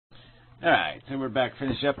Alright, so we're back,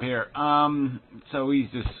 finish up here. So he's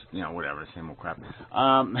just, whatever, same old crap.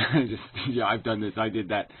 I've done this, I did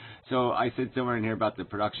that. So I said somewhere in here about the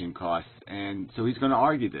production costs, and so he's going to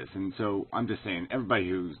argue this. And so I'm just saying, everybody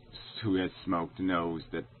who has smoked knows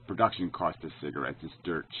that production cost of cigarettes is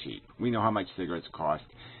dirt cheap. We know how much cigarettes cost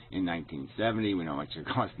in 1970, we know how much it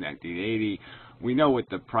cost in 1980. We know what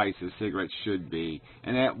the price of cigarettes should be,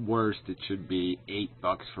 and at worst it should be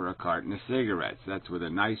 $8 for a carton of cigarettes. That's with a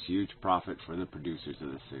nice huge profit for the producers of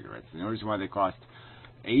the cigarettes. And the reason why they cost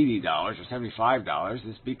 $80 or $75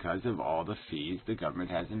 is because of all the fees the government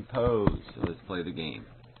has imposed. So let's play the game.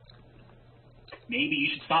 Maybe you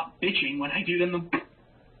should stop bitching when I do them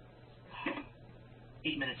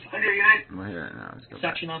 8 minutes. We're here now. Let's go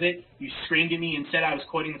section back. of it, you screamed at me and said I was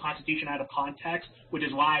quoting the Constitution out of context, which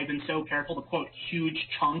is why I've been so careful to quote huge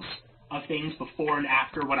chunks of things before and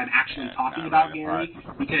after what I'm actually talking about, Gary,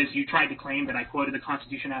 because you tried to claim that I quoted the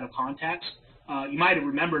Constitution out of context. You might have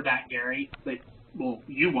remembered that, Gary, but, well,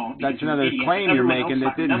 you won't. That's another claim you're making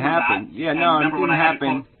that didn't happen. That. Yeah, no, it didn't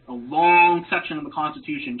happen. A long section of the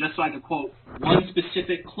Constitution just so I could quote one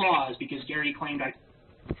specific clause because Gary claimed I...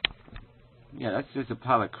 Yeah, that's just a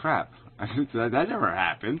pile of crap. That never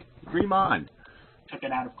happened. Dream on. Took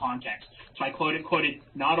it out of context. So I quoted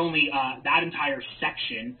not only that entire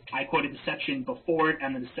section, I quoted the section before it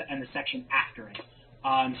and the section after it.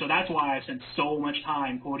 So that's why I spent so much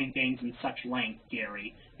time quoting things in such length,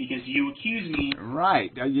 Gary, because you accuse me...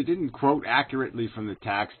 Right. You didn't quote accurately from the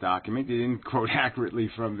tax document. You didn't quote accurately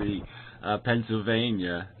from the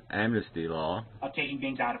Pennsylvania amnesty law. Of taking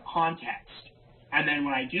things out of context. And then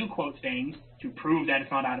when I do quote things to prove that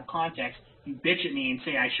it's not out of context, you bitch at me and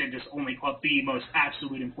say I should just only quote the most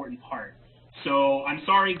absolute important part. So I'm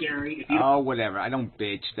sorry, Gary. If you whatever. I don't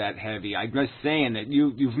bitch that heavy. I'm just saying that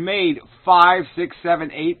you've made 5, 6,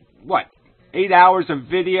 7, 8 hours of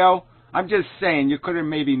video. I'm just saying you could have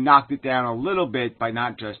maybe knocked it down a little bit by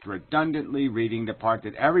not just redundantly reading the part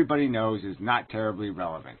that everybody knows is not terribly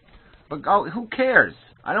relevant. But who cares?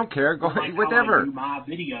 I don't care. Go ahead, whatever. I do my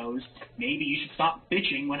videos. Maybe you should stop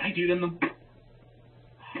bitching when I do them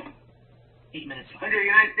 8 minutes. Under the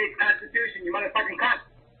United States Constitution, you motherfucking cut.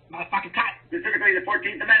 Motherfucking cut. Specifically the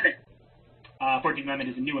 14th Amendment. 14th Amendment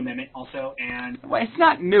is a new amendment also, and... Well, it's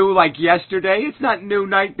not new like yesterday. It's not new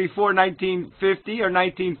night before 1950 or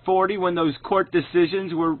 1940 when those court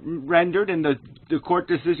decisions were rendered and the court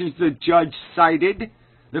decisions the judge cited.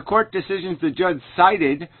 The court decisions the judge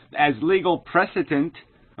cited as legal precedent,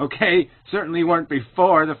 certainly weren't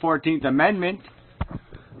before the 14th Amendment.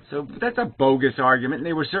 So that's a bogus argument.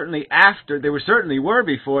 They were certainly were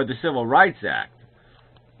before the Civil Rights Act.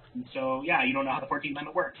 So, yeah, you don't know how the 14th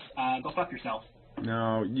Amendment works. Go fuck yourself.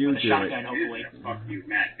 No, you With a do shotgun, it. hopefully. Fuck you,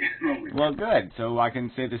 Matt. Well, good. So I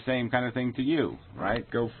can say the same kind of thing to you, right?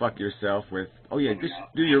 Go fuck yourself with, just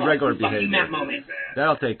do your regular behavior.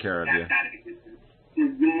 That'll take care of you.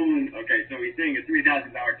 Okay, so he's saying a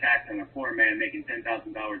 $3,000 tax on a poor man making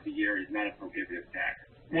 $10,000 a year is not a prohibitive tax.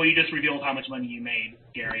 Well, you just revealed how much money you made,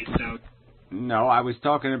 Gary, so... No, I was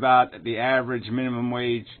talking about the average minimum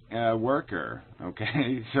wage worker,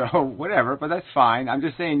 So, whatever, but that's fine. I'm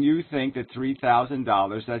just saying you think that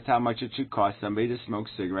 $3,000, that's how much it should cost somebody to smoke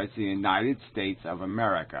cigarettes in the United States of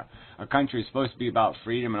America. A country is supposed to be about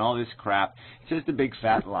freedom and all this crap. It's just a big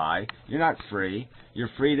fat lie. You're not free. You're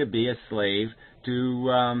free to be a slave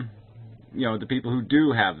to, the people who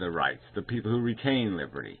do have the rights, the people who retain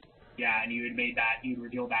liberty. Yeah, and you had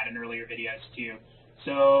revealed that in earlier videos, too.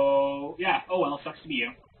 So, yeah, oh well, sucks to be you.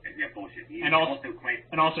 Yeah, bullshit. And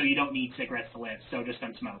also, you don't need cigarettes to live, so just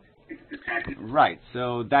don't smoke. Right,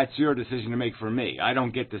 so that's your decision to make for me. I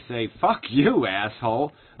don't get to say, fuck you,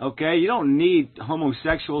 asshole. You don't need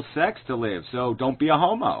homosexual sex to live, so don't be a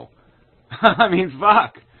homo. I mean,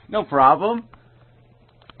 fuck. No problem.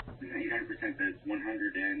 800% says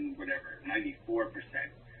 100 and whatever, 94%.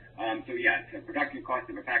 So, yeah, the production cost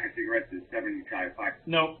of a pack of cigarettes is 75%.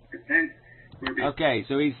 Nope. Okay,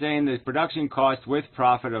 so he's saying the production cost with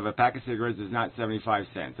profit of a pack of cigarettes is not 75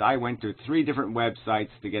 cents. I went to 3 different websites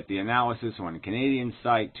to get the analysis, one Canadian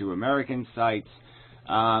site, 2 American sites.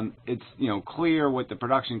 It's, clear what the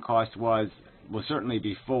production cost was certainly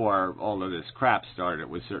before all of this crap started. It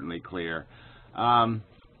was certainly clear. And,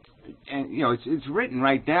 it's written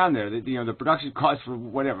right down there that, the production cost for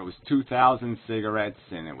whatever, it was 2,000 cigarettes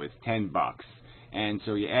and it was $10. And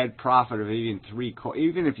so you add profit of even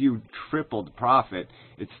if you tripled profit,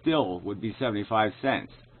 it still would be 75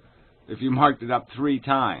 cents if you marked it up 3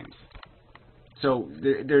 times. So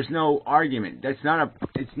there's no argument. It's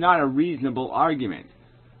not a reasonable argument.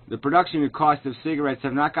 The production and cost of cigarettes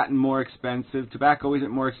have not gotten more expensive. Tobacco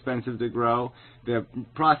isn't more expensive to grow. The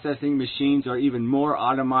processing machines are even more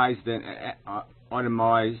automized than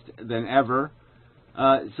ever.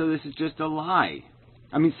 So this is just a lie.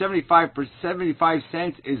 I mean, 75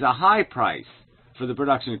 cents is a high price for the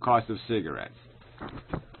production and cost of cigarettes.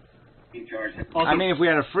 I mean, if we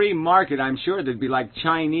had a free market, I'm sure there'd be like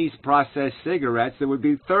Chinese processed cigarettes that would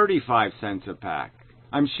be 35 cents a pack.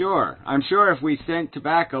 I'm sure if we sent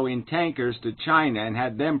tobacco in tankers to China and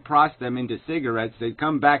had them process them into cigarettes, they'd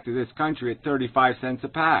come back to this country at 35 cents a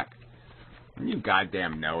pack. You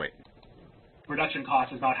goddamn know it. Production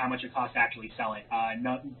cost is not how much it costs to actually sell it.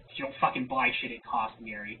 No, you don't fucking buy shit it costs,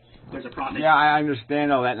 Gary. There's a profit. Yeah, I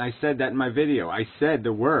understand all that, and I said that in my video. I said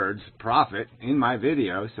the words profit in my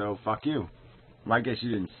video, so fuck you. Well, I guess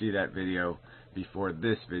you didn't see that video before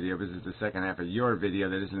this video. This is the second half of your video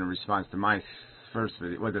that isn't a response to my first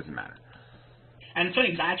video. Well, it doesn't matter. And it's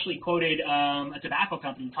funny because I actually quoted a tobacco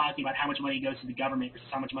company talking about how much money goes to the government versus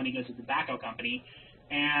how much money goes to the tobacco company.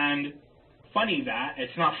 And funny that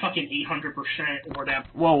it's not fucking 800% or that.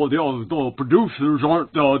 Well, the producers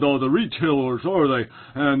aren't the retailers, are they?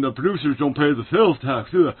 And the producers don't pay the sales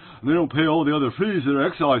tax, do they? And they don't pay all the other fees that are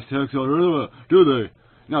excise tax, do they?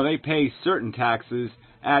 No, they pay certain taxes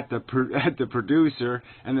at the producer,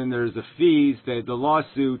 and then there's the fees, the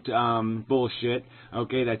lawsuit bullshit.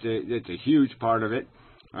 Okay, that's a huge part of it.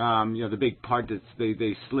 The big part that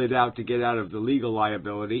they slid out to get out of the legal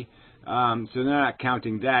liability. So they're not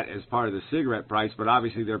counting that as part of the cigarette price, but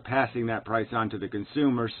obviously they're passing that price on to the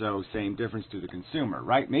consumer, so same difference to the consumer,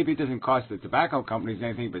 right? Maybe it doesn't cost the tobacco companies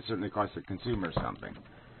anything, but it certainly costs the consumer something.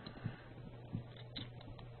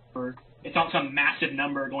 It's not some massive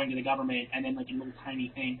number going to the government and then like a little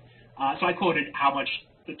tiny thing. So I quoted how much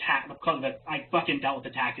the tax, because I fucking dealt with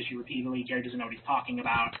the tax issue repeatedly. Jerry doesn't know what he's talking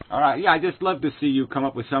about. All right, yeah, I just love to see you come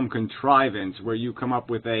up with some contrivance where you come up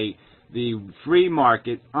with the free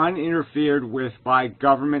market, uninterfered with by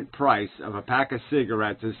government price of a pack of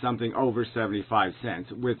cigarettes is something over 75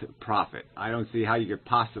 cents with profit. I don't see how you could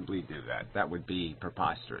possibly do that. That would be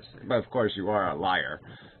preposterous. But of course you are a liar,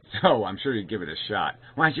 so I'm sure you'd give it a shot.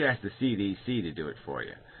 Why don't you ask the CDC to do it for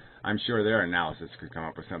you? I'm sure their analysis could come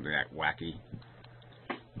up with something that wacky.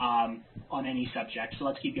 On any subject, so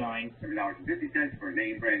let's keep going. $7.50 for a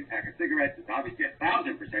name brand pack of cigarettes. It's obviously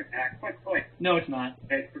 1,000% tax, but wait. No, it's not.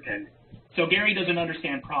 Okay, pretend. So Gary doesn't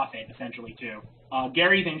understand profit, essentially, too.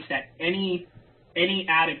 Gary thinks that any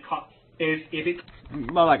added cost, if it...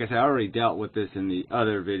 Well, like I said, I already dealt with this in the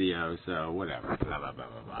other video, so whatever. Blah, blah, blah,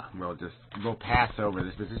 blah, blah. We'll pass over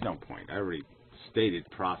this, but there's no point. I already stated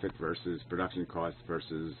profit versus production costs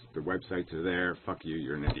versus the websites are there. Fuck you,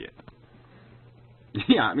 you're an idiot.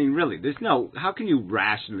 Yeah, I mean, really, there's no... How can you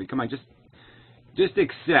rationally... Come on, just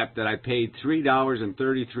accept that I paid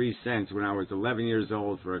 $3.33 when I was 11 years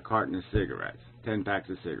old for a carton of cigarettes, 10 packs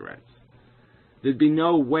of cigarettes. There'd be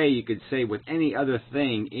no way you could say with any other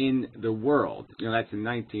thing in the world, that's in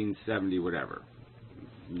 1970 whatever,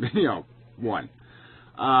 one.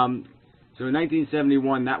 So in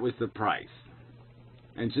 1971, that was the price.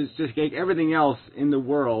 And just take everything else in the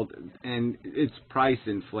world and its price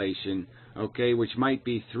inflation, okay, which might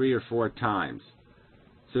be 3 or 4 times.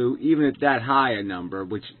 So even at that high a number,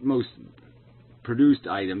 which most produced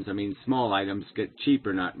items, I mean small items, get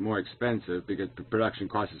cheaper, not more expensive, because the production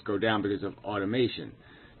costs go down because of automation.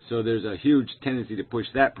 So there's a huge tendency to push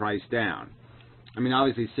that price down. I mean,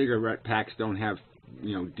 obviously cigarette packs don't have,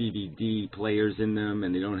 DVD players in them,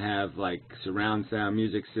 and they don't have, like, surround sound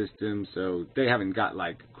music systems, so they haven't got,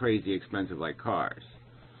 like, crazy expensive like cars.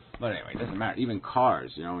 But anyway, it doesn't matter. Even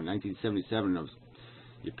cars, in 1977,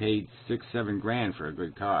 you paid $6-7 grand for a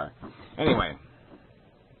good car. Anyway,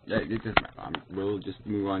 it doesn't matter. We'll just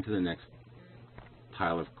move on to the next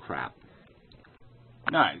pile of crap.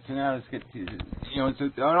 All right, so now let's get to, it's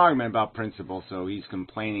an argument about principle, so he's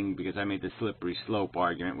complaining because I made the slippery slope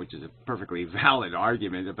argument, which is a perfectly valid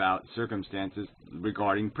argument about circumstances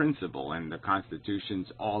regarding principle, and the Constitution's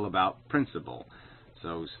all about principle.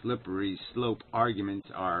 So slippery slope arguments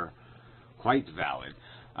are quite valid.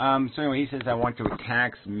 So anyway, he says, I want to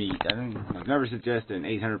tax meat. I've never suggested an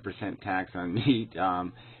 800% tax on meat.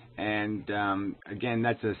 Again,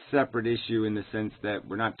 that's a separate issue in the sense that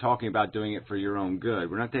we're not talking about doing it for your own good.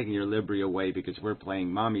 We're not taking your liberty away because we're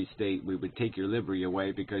playing mommy state. We would take your liberty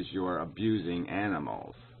away because you're abusing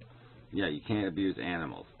animals. Yeah, you can't abuse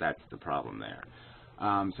animals. That's the problem there.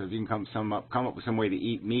 So if you can come up with some way to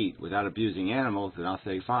eat meat without abusing animals, then I'll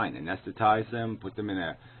say fine. Anesthetize them, put them in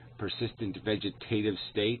a persistent vegetative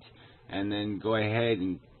state, and then go ahead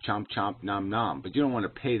and chomp, chomp, nom, nom. But you don't want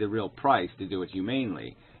to pay the real price to do it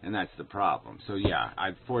humanely. and that's the problem. So yeah,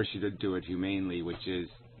 I'd force you to do it humanely, which is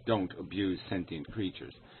don't abuse sentient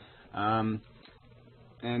creatures. And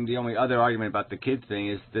the only other argument about the kid thing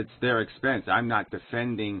is that's their expense. I'm not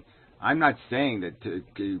saying that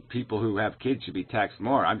people who have kids should be taxed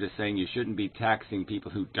more. I'm just saying you shouldn't be taxing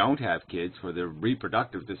people who don't have kids for the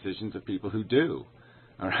reproductive decisions of people who do.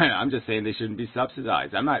 All right, I'm just saying they shouldn't be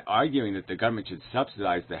subsidized. I'm not arguing that the government should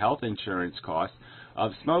subsidize the health insurance costs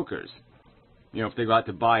of smokers, if they go out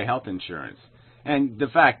to buy health insurance. And the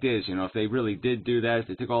fact is, if they really did do that, if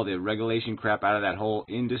they took all the regulation crap out of that whole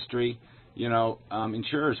industry,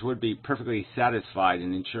 insurers would be perfectly satisfied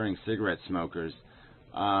in insuring cigarette smokers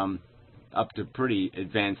up to pretty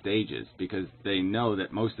advanced ages, because they know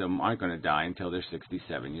that most of them aren't going to die until they're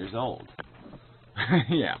 67 years old.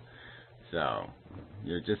 Yeah. So,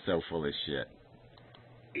 you're just so full of shit.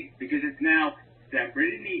 Because it's now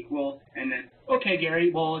separate and equal, and then... Okay,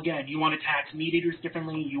 Gary, well, again, you want to tax meat eaters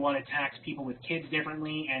differently, you want to tax people with kids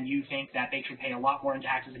differently, and you think that they should pay a lot more in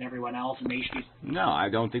taxes than everyone else, and they should be... No, I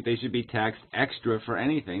don't think they should be taxed extra for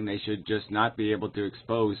anything. They should just not be able to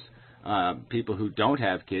expose people who don't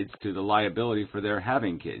have kids to the liability for their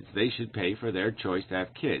having kids. They should pay for their choice to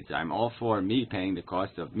have kids. I'm all for me paying the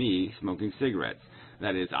cost of me smoking cigarettes.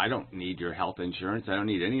 That is, I don't need your health insurance. I don't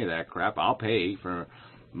need any of that crap. I'll pay for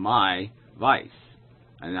my vice.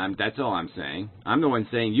 And that's all I'm saying. I'm the one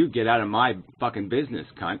saying you get out of my fucking business,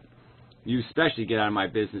 cunt. You especially get out of my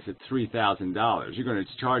business at $3,000. You're going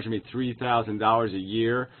to charge me $3,000 a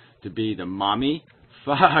year to be the mommy?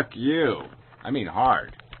 Fuck you. I mean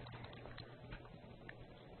hard.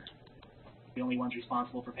 The only ones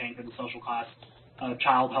responsible for paying for the social costs of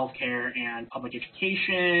child health care and public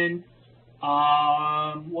education.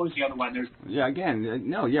 What was the other one?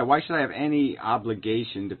 Why should I have any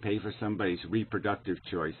obligation to pay for somebody's reproductive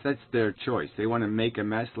choice? That's their choice. They want to make a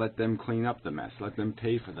mess, let them clean up the mess. Let them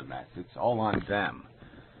pay for the mess. It's all on them.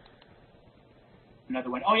 Another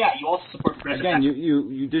one. Oh, yeah, you also support progressive...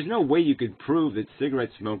 Again, there's no way you could prove that cigarette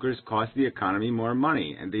smokers cost the economy more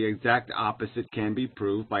money, and the exact opposite can be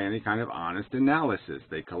proved by any kind of honest analysis.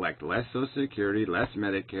 They collect less Social Security, less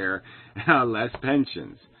Medicare, less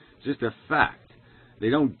pensions. It's just a fact. They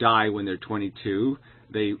don't die when they're 22.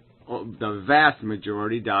 The vast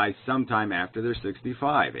majority die sometime after they're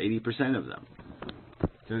 65, 80% of them.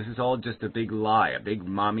 So this is all just a big lie, a big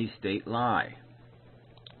mommy state lie.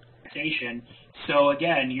 So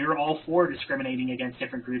again, you're all for discriminating against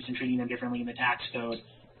different groups and treating them differently in the tax code.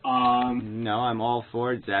 No, I'm all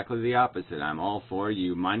for exactly the opposite. I'm all for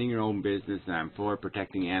you minding your own business, and I'm for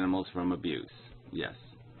protecting animals from abuse. Yes,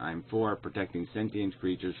 I'm for protecting sentient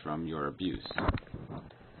creatures from your abuse.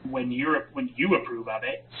 When you approve of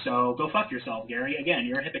it, so go fuck yourself, Gary. Again,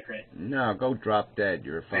 you're a hypocrite. No, go drop dead.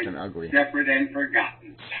 You're fucking ugly. Separate and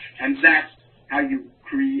forgotten. And that's how you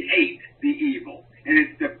create the evil. And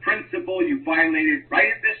it's the principle you violated right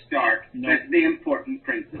at the start. Nope. That's the important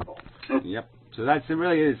principle. Yep. So that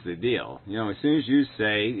really is the deal. As soon as you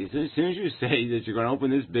say that you're going to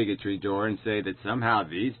open this bigotry door and say that somehow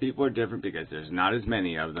these people are different because there's not as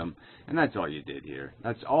many of them, and that's all you did here.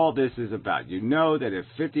 That's all this is about. You know that if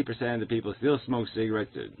 50% of the people still smoke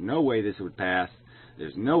cigarettes, there's no way this would pass.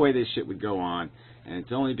 There's no way this shit would go on. And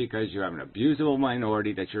it's only because you have an abusable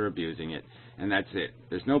minority that you're abusing it. And that's it.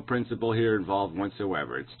 There's no principle here involved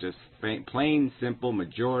whatsoever. It's just plain, simple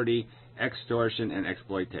majority extortion and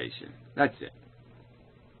exploitation. That's it.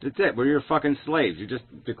 That's it. We're your fucking slaves. You just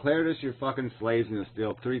declared us your fucking slaves and you'll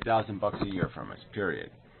steal $3,000 a year from us,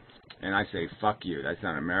 period. And I say, fuck you. That's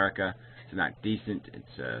not America. It's not decent.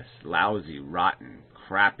 It's lousy, rotten,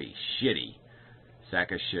 crappy, shitty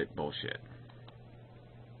sack of shit bullshit.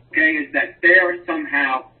 Okay, is that there is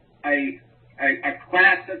somehow a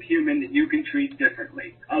class of human that you can treat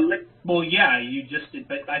differently. Well, yeah, you just did,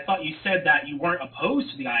 but I thought you said that you weren't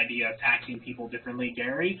opposed to the idea of taxing people differently,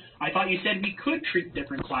 Gary. I thought you said we could treat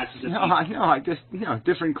different classes of people.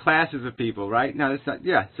 Different classes of people, right? No, that's not,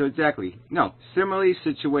 yeah, so exactly. No, similarly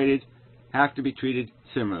situated have to be treated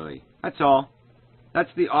similarly. That's all.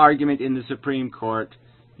 That's the argument in the Supreme Court.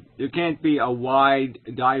 There can't be a wide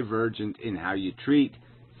divergence in how you treat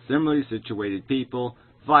similarly situated people.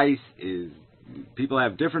 Vice is... People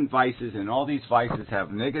have different vices, and all these vices have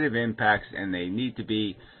negative impacts, and there needs to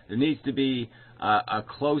be a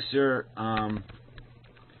closer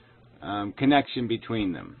connection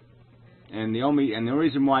between them. And the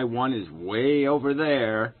reason why one is way over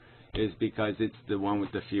there is because it's the one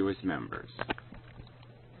with the fewest members.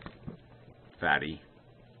 Fatty.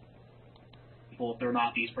 If they're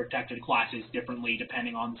not these protected classes differently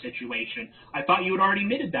depending on the situation. I thought you had already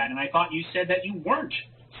admitted that, and I thought you said that you weren't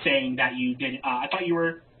saying that you did. I thought you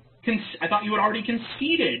were I thought you had already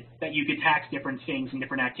conceded that you could tax different things and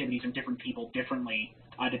different activities and different people differently,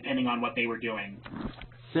 depending on what they were doing.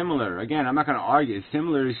 Similar. Again, I'm not going to argue.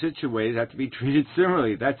 Similarly situated have to be treated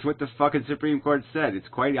similarly. That's what the fucking Supreme Court said. It's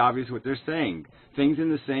quite obvious what they're saying. Things in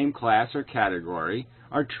the same class or category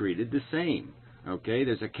are treated the same. Okay?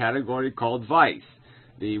 There's a category called vice.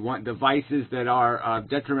 The vices that are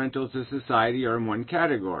detrimental to society are in one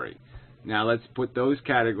category. Now let's put those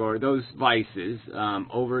vices,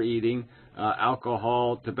 overeating,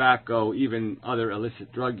 alcohol, tobacco, even other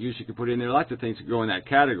illicit drug use, you could put in there. Lots of things could go in that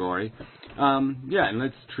category. And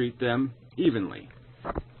let's treat them evenly.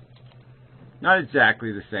 Not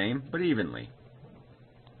exactly the same, but evenly.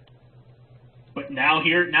 But now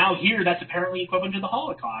here, that's apparently equivalent to the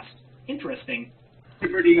Holocaust. Interesting.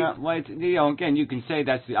 Again, you can say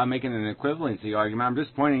I'm making an equivalency argument. I'm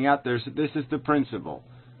just pointing out this is the principle.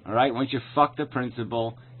 All right? Once you fuck the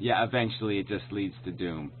principle, eventually it just leads to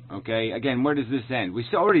doom. Okay? Again, where does this end? We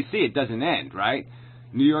already see it doesn't end, right?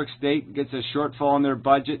 New York State gets a shortfall in their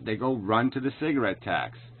budget, they go run to the cigarette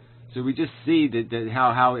tax. So we just see that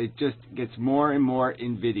how it just gets more and more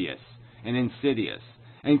invidious and insidious.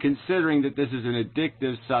 And considering that this is an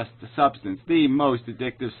addictive substance, the most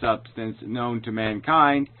addictive substance known to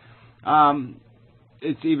mankind,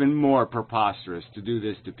 it's even more preposterous to do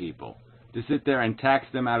this to people. To sit there and tax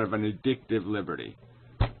them out of an addictive liberty.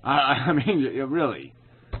 I mean, really.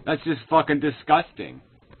 That's just fucking disgusting.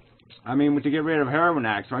 I mean, to get rid of heroin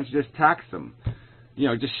addicts, why don't you just tax them?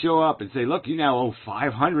 Just show up and say, look, you now owe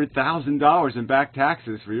 $500,000 in back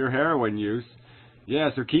taxes for your heroin use.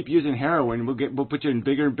 Yeah, so keep using heroin. We'll put you in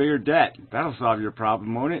bigger and bigger debt. That'll solve your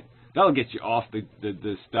problem, won't it? That'll get you off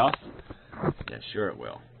the stuff. Yeah, sure it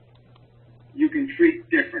will. You can treat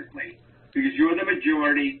differently because you're the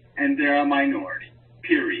majority and they're a minority.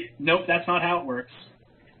 Period. Nope, that's not how it works.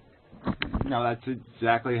 No, that's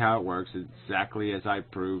exactly how it works. Exactly as I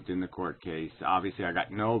proved in the court case. Obviously, I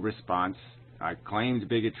got no response. I claimed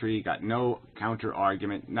bigotry, got no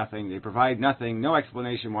counter-argument, nothing. They provide nothing, no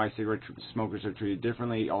explanation why cigarette smokers are treated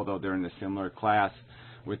differently, although they're in a similar class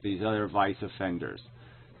with these other vice offenders.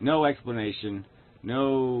 No explanation,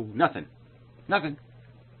 nothing. Nothing.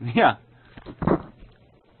 Yeah. The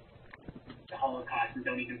Holocaust and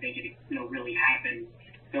don't even think it really happened.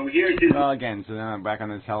 So here's Well, again, so then I'm back on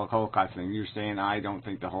this Holocaust thing. You're saying I don't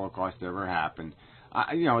think the Holocaust ever happened.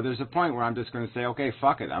 There's a point where I'm just going to say, okay,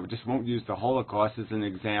 fuck it. I just won't use the Holocaust as an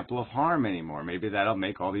example of harm anymore. Maybe that'll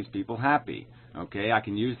make all these people happy. Okay, I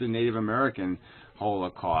can use the Native American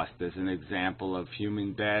Holocaust as an example of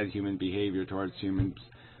bad human behavior towards humans.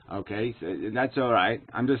 Okay, so that's all right.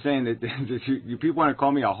 I'm just saying that you people want to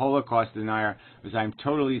call me a Holocaust denier because I'm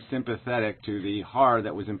totally sympathetic to the horror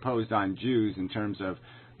that was imposed on Jews in terms of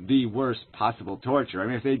the worst possible torture. I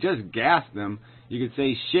mean, if they just gassed them, you could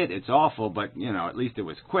say, shit, it's awful, but, at least it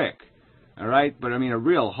was quick. All right? But, I mean, a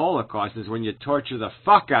real Holocaust is when you torture the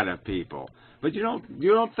fuck out of people. But you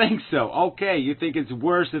don't think so. Okay, you think it's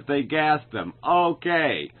worse if they gassed them.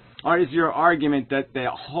 Okay. Or is your argument that the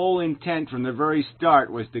whole intent from the very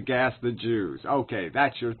start was to gas the Jews? Okay,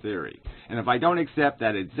 that's your theory. And if I don't accept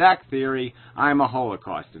that exact theory, I'm a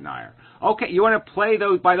Holocaust denier. Okay, you want to play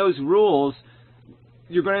by those rules,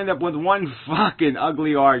 you're going to end up with one fucking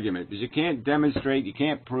ugly argument. Because you can't demonstrate, you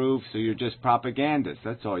can't prove, so you're just propagandists.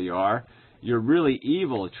 That's all you are. You're really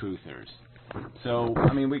evil truthers. So,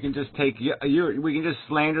 I mean, we can just we can just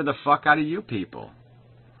slander the fuck out of you people.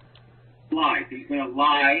 Lie. He's going to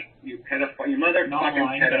lie. You pedophile. Your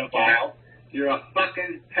motherfucking pedophile. Okay. You're a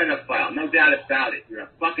fucking pedophile. No doubt about it. You're a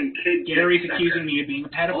fucking kid. Gary's accusing me of being a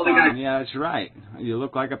pedophile. Yeah, that's right. You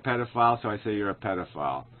look like a pedophile, so I say you're a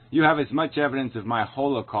pedophile. You have as much evidence of my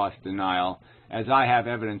Holocaust denial as I have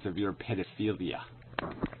evidence of your pedophilia.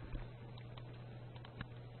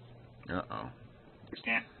 Uh-oh.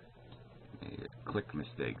 Understand? A click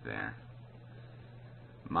mistake there.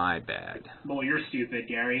 My bad. Boy, you're stupid,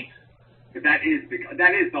 Gary. But that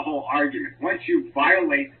is the whole argument. Once you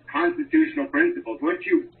violate constitutional principles, once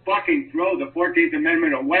you fucking throw the 14th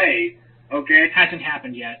Amendment away, okay? It hasn't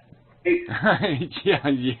happened yet. Yeah,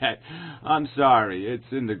 yet. I'm sorry.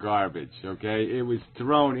 It's in the garbage, okay? It was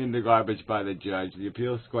thrown in the garbage by the judge. The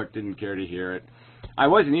appeals court didn't care to hear it. I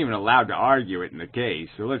wasn't even allowed to argue it in the case,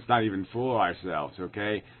 so let's not even fool ourselves,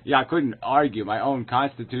 okay? Yeah, I couldn't argue my own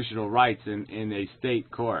constitutional rights in a state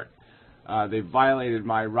court. They violated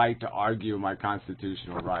my right to argue my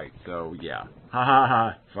constitutional rights, so yeah. Ha ha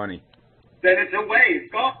ha. Funny. Then it's away.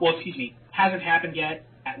 It's gone. Well, excuse me. Hasn't happened yet,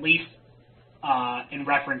 at least in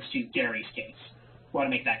reference to Gary's case. Want to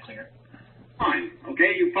make that clear. Fine,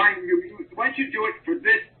 okay? Once you do it for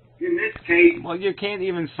this in this case... Well, you can't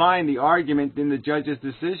even find the argument in the judge's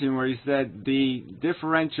decision where he said the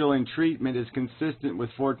differential in treatment is consistent with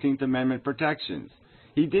 14th Amendment protections.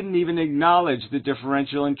 He didn't even acknowledge the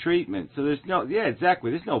differential in treatment. So there's no... Yeah,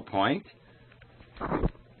 exactly. There's no point.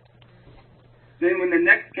 Then when the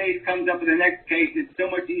next case comes up with the next case, it's so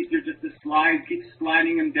much easier just to keep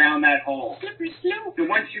sliding them down that hole. Slippery slope. So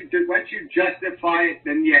once you justify it,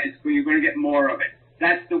 then yes, you're going to get more of it.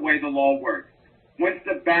 That's the way the law works. Once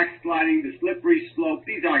the backsliding, the slippery slope,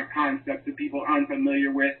 these aren't concepts that people are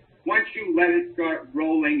unfamiliar with. Once you let it start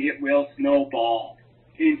rolling, it will snowball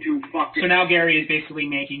into fucking... So now Gary is basically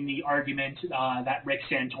making the argument that Rick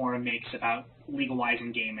Santorum makes about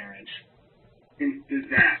legalizing gay marriage. Is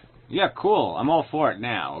that? Yeah, cool. I'm all for it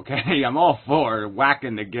now, okay? I'm all for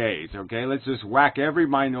whacking the gays, okay? Let's just whack every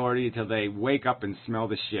minority until they wake up and smell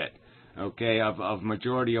the shit, okay, of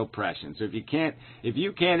majority oppression. So if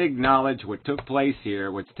you can't acknowledge what took place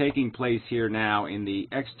here, what's taking place here now in the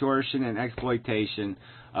extortion and exploitation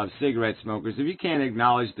of cigarette smokers, if you can't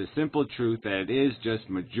acknowledge the simple truth that it is just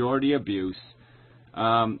majority abuse,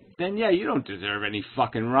 then yeah, you don't deserve any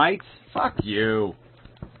fucking rights. Fuck you.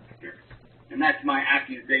 And that's my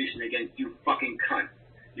accusation against you fucking cunt.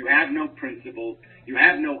 You have no principles, you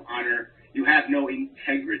have no honor, you have no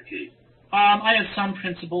integrity. I have some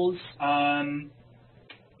principles. I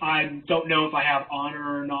don't know if I have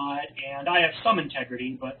honor or not, and I have some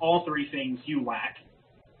integrity, but all three things you lack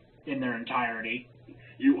in their entirety.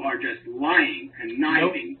 You are just lying,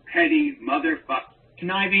 conniving, petty motherfucker.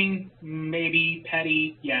 Conniving, maybe.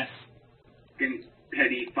 Petty, yes.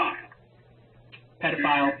 Pedophile.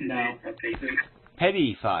 Pedophile, no.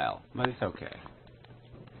 Pedophile, but it's okay.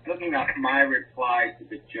 Looking up my reply to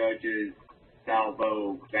the judge's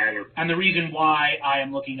salvo batter. And the reason why I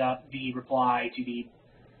am looking up the reply to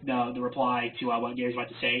what Gary's about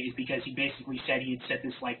to say is because he basically said he had said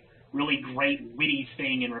this like really great witty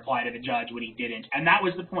thing in reply to the judge when he didn't, and that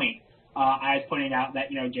was the point. I was pointing out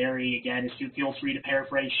that Gary again feels free to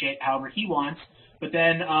paraphrase shit however he wants, but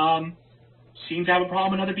then seems to have a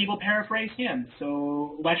problem when other people paraphrase him.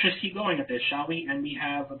 So let's just keep going at this, shall we? And we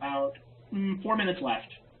have about 4 minutes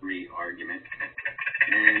left. Argument.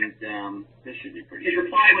 And this should be pretty... His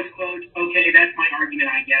reply was, quote, okay, that's my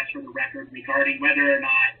argument, I guess, for the record, regarding whether or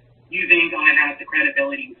not you think I have the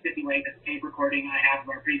credibility to stipulate that the tape recording I have of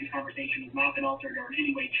our previous conversation has not been altered or in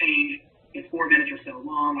any way changed. It's 4 minutes or so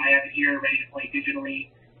long. I have it here ready to play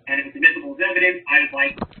digitally. And if it's admissible as evidence, I would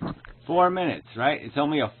like... 4 minutes, right? It's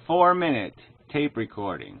only a 4-minute tape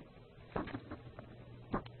recording. To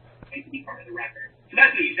be part of the record. So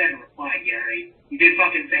that's what you said in reply, Gary. You didn't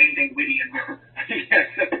fucking say anything witty enough. Yes,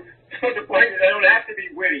 so the point is I don't have to be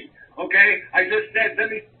witty, okay? I just said,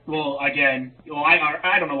 Well, again,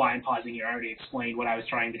 I don't know why I'm pausing here. I already explained what I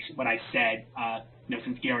said,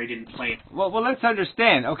 since Gary didn't play it. Well, let's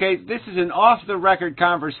understand, okay? This is an off-the-record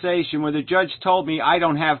conversation where the judge told me I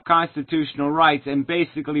don't have constitutional rights and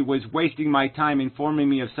basically was wasting my time informing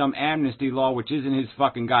me of some amnesty law, which isn't his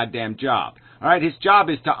fucking goddamn job. All right, his job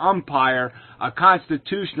is to umpire a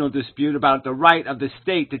constitutional dispute about the right of the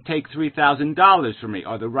state to take $3,000 from me,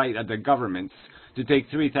 or the right of the governments to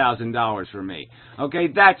take $3,000 from me. Okay,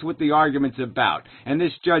 that's what the argument's about. And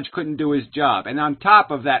this judge couldn't do his job. And on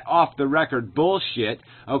top of that off-the-record bullshit,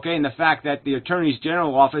 okay, and the fact that the Attorney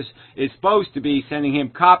General's office is supposed to be sending him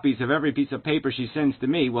copies of every piece of paper she sends to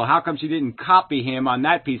me, well, how come she didn't copy him on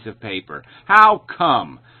that piece of paper? How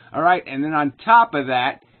come? All right, and then on top of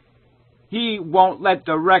that, he won't let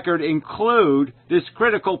the record include this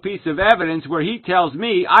critical piece of evidence where he tells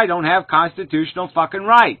me I don't have constitutional fucking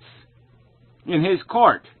rights in his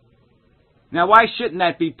court. Now, why shouldn't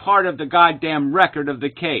that be part of the goddamn record of the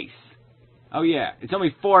case? Oh, yeah, it's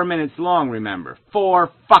only 4 minutes long, remember. 4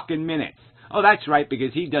 fucking minutes. Oh, that's right,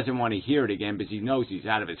 because he doesn't want to hear it again because he knows he's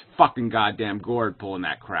out of his fucking goddamn gourd pulling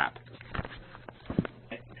that crap.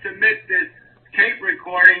 Submit this tape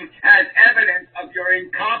recording as evidence of your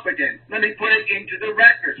incompetence. Let me put it into the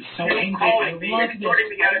record. So angry.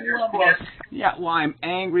 Yeah, well, I'm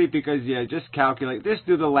angry because, just calculate. This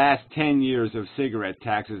through the last 10 years of cigarette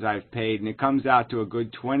taxes I've paid, and it comes out to a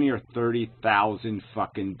good $20,000 or $30,000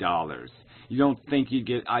 fucking dollars. You don't think you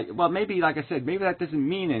get... well, maybe, like I said, maybe that doesn't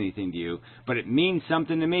mean anything to you, but it means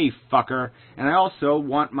something to me, fucker. And I also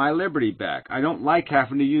want my liberty back. I don't like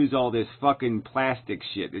having to use all this fucking plastic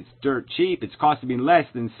shit. It's dirt cheap. It's costing me less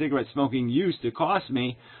than cigarette smoking used to cost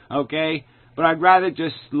me, okay? But I'd rather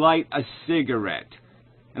just light a cigarette.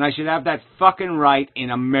 And I should have that fucking right in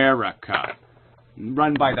America.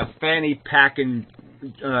 Run by the fanny-packing,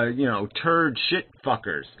 turd shit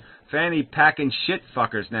fuckers. Fanny-packing shit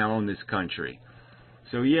fuckers now own this country.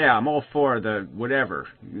 So yeah, I'm all for the whatever.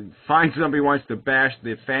 Find somebody who wants to bash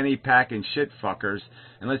the fanny pack and shit fuckers,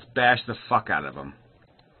 and let's bash the fuck out of them.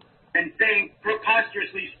 And saying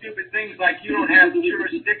preposterously stupid things like you don't have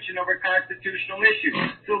jurisdiction over constitutional issues.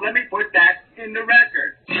 So let me put that in the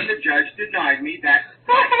record. And the judge denied me that.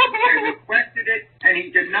 I requested it, and he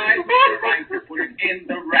denied me the right to put it in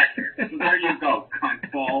the record. So there you go,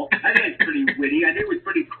 cuntball. I think it's pretty witty. I think it was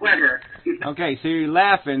pretty clever. Okay, so you're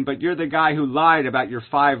laughing, but you're the guy who lied about your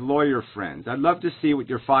 5 lawyer friends. I'd love to see what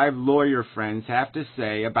your 5 lawyer friends have to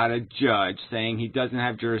say about a judge saying he doesn't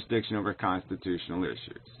have jurisdiction over constitutional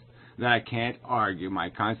issues. That I can't argue my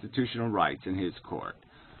constitutional rights in his court.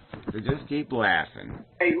 So just keep laughing.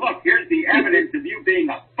 Hey, look, here's the evidence of you being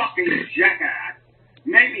a fucking jackass.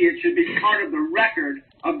 Maybe it should be part of the record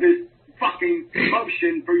of this fucking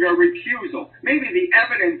motion for your recusal. Maybe the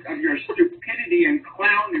evidence of your stupidity and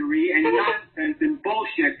clownery and nonsense and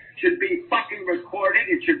bullshit should be fucking recorded.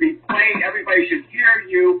 It should be played. Everybody should hear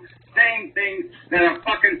you saying things that are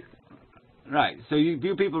fucking... Right, so you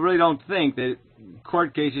people really don't think that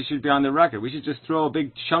court cases should be on the record. We should just throw a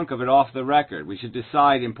big chunk of it off the record. We should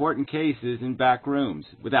decide important cases in back rooms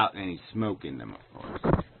without any smoke in them, of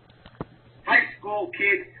course. High school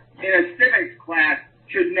kids in a civics class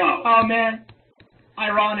should know. Oh, man.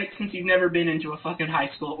 Ironic, since you've never been into a fucking high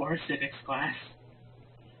school or a civics class.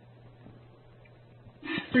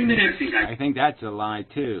 3 minutes. I think that's a lie,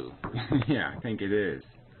 too. Yeah, I think it is.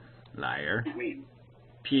 Liar.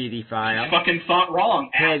 Pedophile. Fucking thought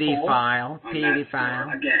wrong, Pedophile. asshole.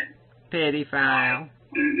 Pedophile. Again. Pedophile.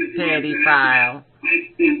 Pedophile.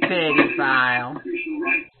 Pedophile.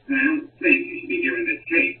 And I don't think you should be hearing this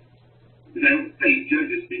tape. Because I don't think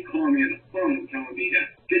judges should be calling me on the phone and telling me to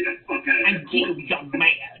get the fuck out of I'm the court. you, young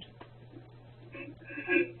man.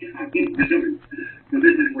 So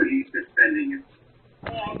this is what he's defending.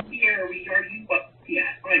 Oh, Gary, are you up? Yeah,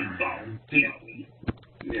 I'm sorry, Gary.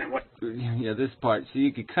 Yeah, what? Yeah, this part. So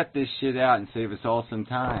you could cut this shit out and save us all some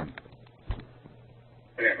time.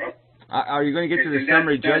 Whatever. Are you going to get to the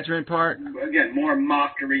summary judgment part? Again, more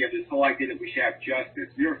mockery of this whole idea that we should have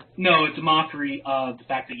justice. No, it's a mockery of the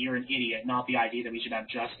fact that you're an idiot, not the idea that we should have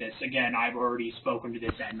justice. Again, I've already spoken to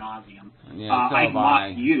this ad nauseum. Yeah, so I've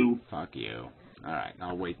mocked you. Fuck you. All right,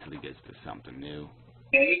 I'll wait till he gets to something new.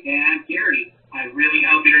 Hey, and Gary, I really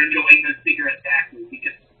hope you're enjoying the cigarette taxes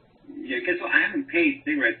because... Yeah, guess what? I haven't paid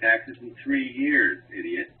cigarette taxes in 3 years,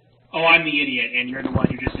 idiot. Oh, I'm the idiot, and you're the one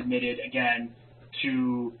who just admitted, again,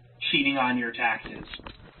 to cheating on your taxes.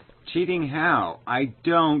 Cheating how? I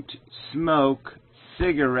don't smoke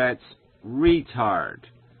cigarettes, retard.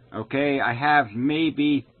 Okay? I have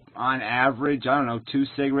maybe, on average, I don't know, 2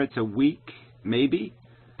 cigarettes a week, maybe.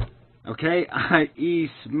 Okay? I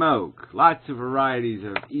e-smoke. Lots of varieties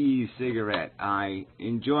of e-cigarette. I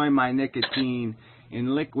enjoy my nicotine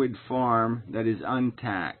in liquid form that is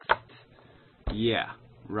untaxed. Yeah,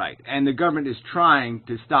 right. And the government is trying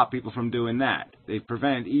to stop people from doing that. They've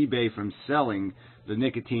prevented eBay from selling the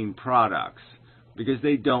nicotine products because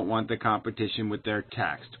they don't want the competition with their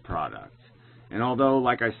taxed products. And although,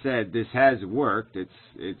 like I said, this has worked,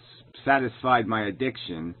 it's satisfied my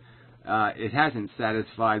addiction, it hasn't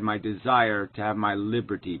satisfied my desire to have my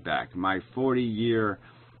liberty back. My 40-year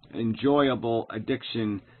enjoyable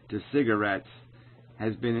addiction to cigarettes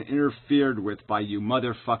has been interfered with by you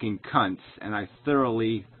motherfucking cunts, and I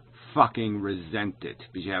thoroughly fucking resent it.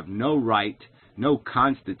 Because you have no right, no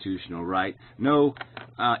constitutional right, no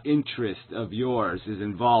interest of yours is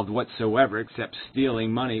involved whatsoever except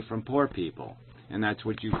stealing money from poor people. And that's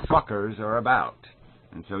what you fuckers are about.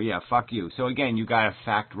 And so, yeah, fuck you. So, again, you got a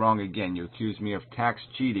fact wrong again. You accuse me of tax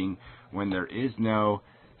cheating when there is no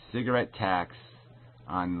cigarette tax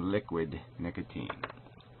on liquid nicotine.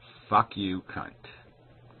 Fuck you, cunt.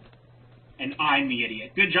 And I'm the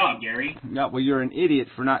idiot. Good job, Gary. No, well, you're an idiot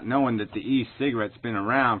for not knowing that the e-cigarette's been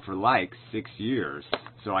around for like 6 years.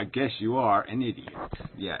 So I guess you are an idiot.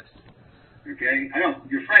 Yes. Okay? I know.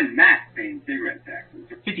 Your friend Matt's paying cigarette taxes.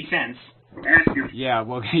 50 cents. Ask your... Yeah,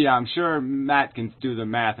 well, yeah, I'm sure Matt can do the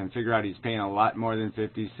math and figure out he's paying a lot more than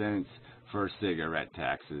 50 cents for cigarette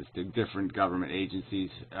taxes to different government agencies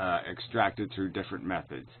extracted through different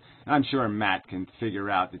methods. And I'm sure Matt can figure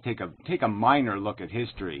out to take a minor look at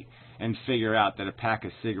history and figure out that a pack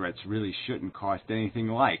of cigarettes really shouldn't cost anything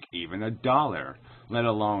like even $1, let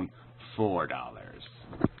alone $4.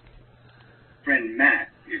 Friend Matt,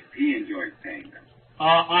 if he enjoys paying them.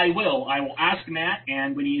 I will. I will ask Matt,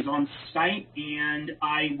 and when he's on Skype, and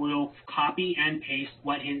I will copy and paste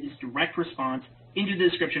what his direct response into the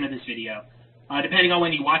description of this video, depending on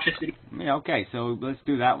when you watch this video. Yeah, okay, so let's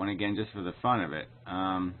do that one again just for the fun of it.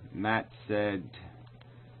 Matt said,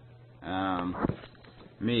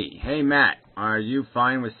 Me. Hey, Matt, are you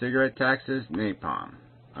fine with cigarette taxes? Napalm.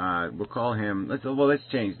 We'll call him, let's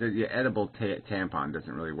change. The edible tampon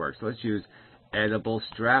doesn't really work, so let's use edible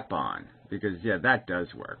strap-on. Because, yeah, that does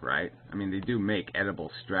work, right? I mean, they do make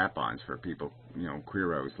edible strap-ons for people, you know,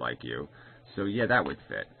 queeros like you. So, yeah, that would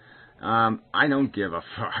fit. I don't give a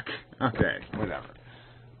fuck. Okay, whatever.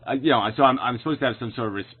 You know, so I'm supposed to have some sort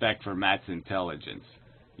of respect for Matt's intelligence.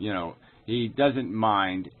 You know, he doesn't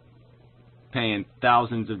mind paying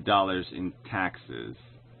thousands of dollars in taxes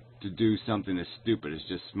to do something as stupid as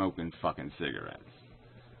just smoking fucking cigarettes.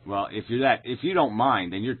 Well, if you don't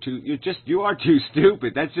mind, then you are too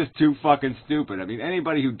stupid. That's just too fucking stupid. I mean,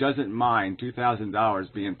 anybody who doesn't mind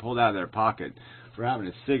 $2,000 being pulled out of their pocket for having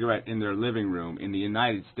a cigarette in their living room in the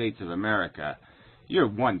United States of America, you're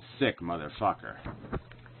one sick motherfucker.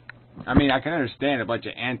 I mean, I can understand a bunch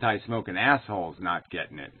of anti-smoking assholes not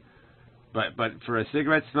getting it, but for a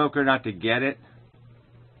cigarette smoker not to get it,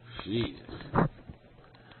 Jesus.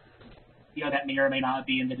 You know, that may or may not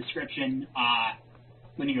be in the description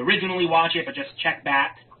when you originally watch it, but just check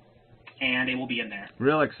back, and it will be in there.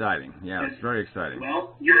 Real exciting. Yeah, it's very exciting.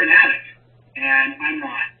 Well, you're an addict, and I'm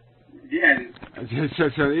not. Yeah.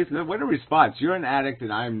 So what a response. You're an addict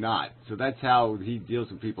and I'm not. So that's how he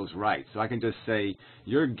deals with people's rights. So I can just say,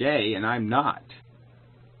 you're gay and I'm not.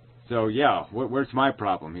 So, yeah, where's my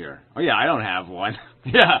problem here? Oh, yeah, I don't have one.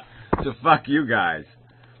 Yeah, so fuck you guys.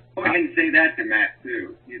 Oh, I can say that to Matt,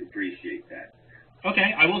 too. He'd appreciate that.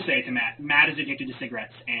 Okay, I will say it to Matt. Matt is addicted to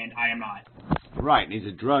cigarettes, and I am not. Right, and he's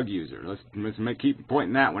a drug user. Let's keep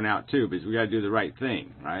pointing that one out, too, because we got to do the right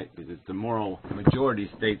thing, right? Because it's the moral majority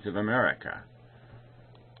states of America.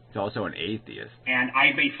 It's also an atheist. And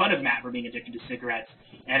I made fun of Matt for being addicted to cigarettes.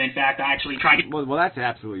 And, in fact, I actually tried to... Well, that's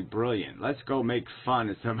absolutely brilliant. Let's go make fun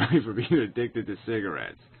of somebody for being addicted to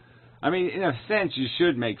cigarettes. I mean, in a sense, you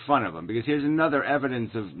should make fun of him, because here's another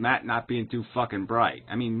evidence of Matt not being too fucking bright.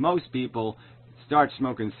 I mean, most people start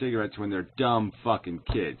smoking cigarettes when they're dumb fucking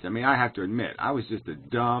kids. I mean, I have to admit, I was just a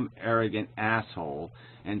dumb, arrogant asshole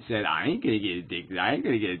and said, I ain't gonna get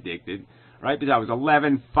addicted, right? Because I was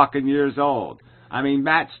 11 fucking years old. I mean,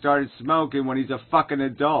 Matt started smoking when he's a fucking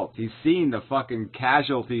adult. He's seen the fucking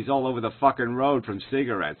casualties all over the fucking road from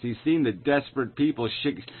cigarettes. He's seen the desperate people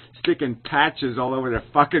sticking patches all over their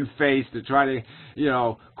fucking face to try to, you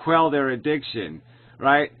know, quell their addiction,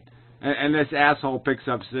 right? And this asshole picks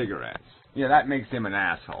up cigarettes. Yeah, that makes him an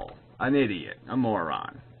asshole, an idiot, a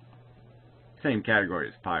moron. Same category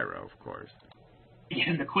as Pyro, of course.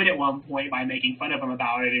 Him to quit at one point by making fun of him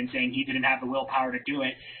about it and saying he didn't have the willpower to do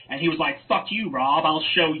it. And he was like, fuck you, Rob, I'll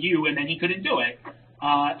show you, and then he couldn't do it.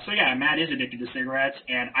 So yeah, Matt is addicted to cigarettes,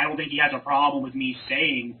 and I don't think he has a problem with me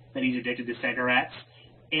saying that he's addicted to cigarettes.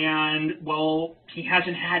 And, well, he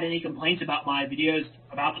hasn't had any complaints about my videos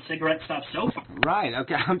about the cigarette stuff so far. Right,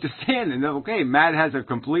 okay, I'm just saying, okay, Matt has a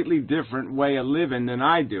completely different way of living than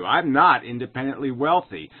I do. I'm not independently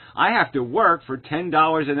wealthy. I have to work for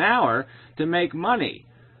 $10 an hour to make money.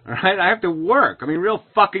 All right, I have to work. I mean, real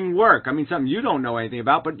fucking work. I mean, something you don't know anything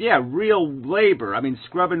about, but yeah, real labor. I mean,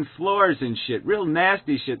 scrubbing floors and shit. Real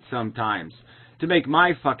nasty shit sometimes to make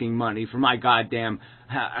my fucking money for my goddamn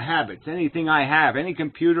habits. Anything I have, any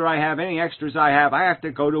computer I have, any extras I have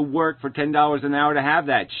to go to work for $10 an hour to have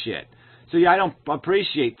that shit. So yeah, I don't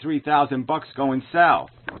appreciate $3,000 going south.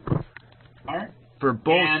 All right. For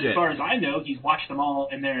bullshit. And as far as I know, he's watched them all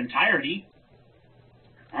in their entirety.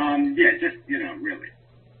 Yeah, just, you know, really.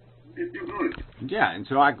 Just do good. Yeah, and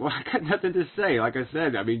so I got nothing to say. Like I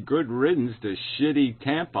said, I mean, good riddance to shitty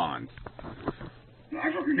tampons. No, I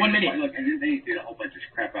 1 minute. Look, and then they did a whole bunch of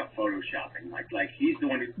crap about photoshopping. Like he's the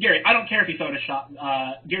one who... Gary, I don't care if he photoshopped.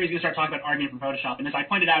 Gary's going to start talking about arguing from Photoshop. And as I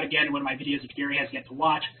pointed out again in one of my videos which Gary has yet to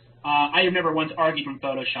watch, I have never once argued from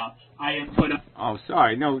Photoshop. I have put up... Oh,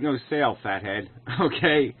 sorry. No sale, fathead.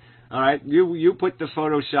 Okay. All right. You put the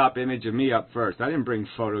Photoshop image of me up first. I didn't bring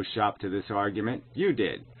Photoshop to this argument. You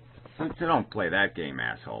did. So don't play that game,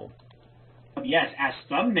 asshole. Yes, as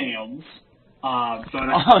thumbnails... Oh,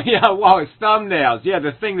 yeah, well, it's thumbnails. Yeah,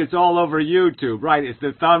 the thing that's all over YouTube, right? It's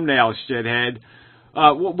the thumbnail, shithead.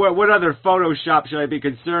 What other Photoshop should I be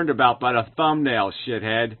concerned about but a thumbnail,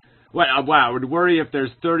 shithead? What, wow, I would worry if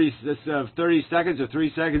there's 30 seconds or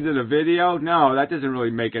 3 seconds in a video? No, that doesn't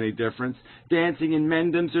really make any difference. Dancing in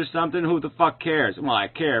Mendems or something? Who the fuck cares? Well, I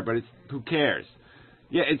care, but who cares?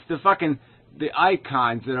 Yeah, it's the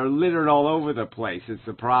icons that are littered all over the place. It's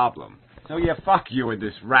the problem. So yeah, fuck you with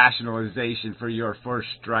this rationalization for your first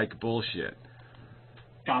strike bullshit.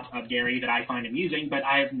 of Gary that I find amusing, but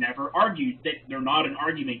I have never argued that they're not an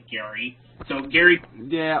argument, Gary. So Gary...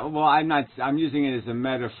 Yeah, well, I'm using it as a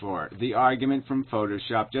metaphor. The argument from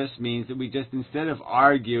Photoshop just means that we just, instead of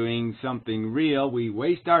arguing something real, we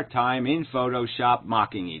waste our time in Photoshop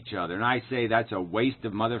mocking each other. And I say that's a waste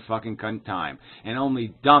of motherfucking cunt time. And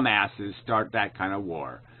only dumbasses start that kind of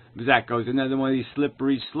war. Because that goes another one of these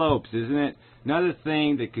slippery slopes, isn't it? Another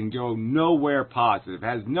thing that can go nowhere positive,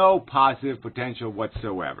 has no positive potential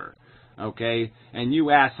whatsoever. Okay? And you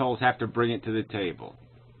assholes have to bring it to the table.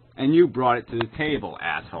 And you brought it to the table,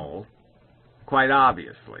 asshole. Quite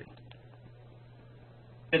obviously.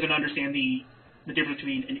 Doesn't understand the difference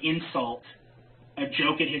between an insult, a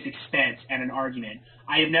joke at his expense, and an argument.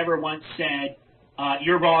 I have never once said,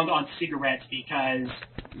 you're wrong on cigarettes because...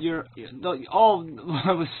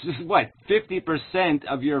 what, 50%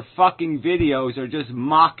 of your fucking videos are just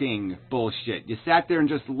mocking bullshit. You sat there and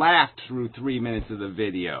just laughed through 3 minutes of the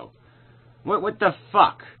video. What the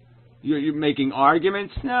fuck? You're making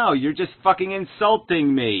arguments? No, you're just fucking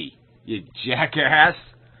insulting me, you jackass.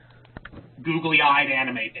 Googly-eyed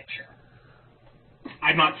anime picture.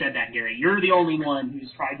 I've not said that, Gary. You're the only one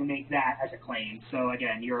who's tried to make that as a claim. So,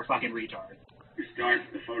 again, you're a fucking retard. He starts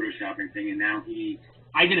the photoshopping thing, and now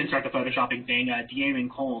I didn't start the photoshopping thing. Damon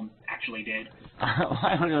Colm actually did.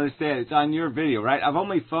 I don't understand. It's on your video, right? I've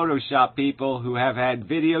only photoshopped people who have had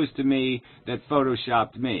videos to me that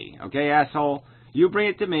photoshopped me. Okay, asshole? You bring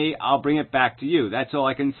it to me, I'll bring it back to you. That's all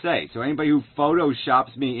I can say. So anybody who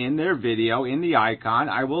photoshops me in their video, in the icon,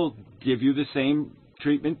 I will give you the same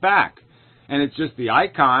treatment back. And it's just the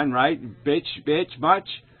icon, right? Bitch, much?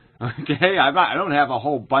 Okay, I don't have a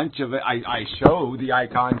whole bunch of it. I show the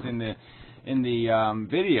icons in the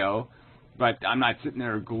video, but I'm not sitting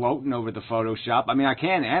there gloating over the Photoshop. I mean, I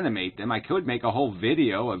can animate them. I could make a whole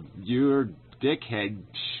video of your dickhead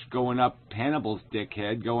going up, Hannibal's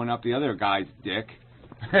dickhead going up the other guy's dick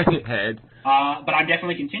head. But I'm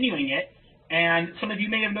definitely continuing it. And some of you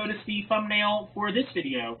may have noticed the thumbnail for this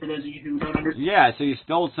video, for those of you who don't understand. Yeah, so you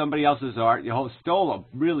stole somebody else's art. You stole a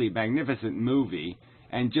really magnificent movie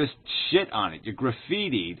and just shit on it. You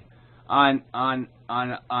graffitied on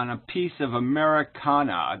a piece of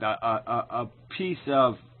Americana, a piece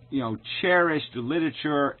of, cherished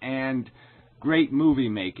literature and great movie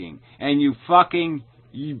making, and you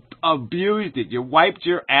abused it. You wiped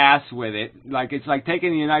your ass with it. It's like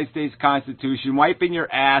taking the United States Constitution, wiping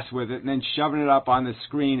your ass with it, and then shoving it up on the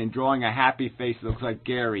screen and drawing a happy face that looks like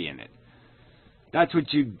Gary in it. That's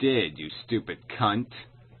what you did, you stupid cunt.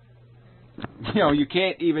 You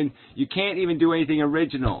can't even do anything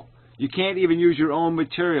original. You can't even use your own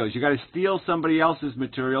materials. You got to steal somebody else's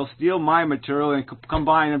material, steal my material, and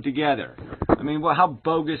combine them together. I mean, how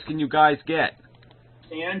bogus can you guys get?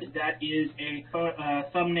 And that is a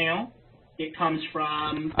thumbnail. It comes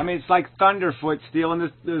from... I mean, it's like Thunderfoot stealing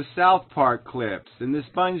the South Park clips and the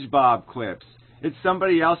SpongeBob clips. It's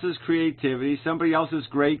somebody else's creativity, somebody else's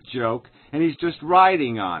great joke, and he's just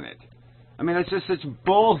riding on it. I mean, that's just such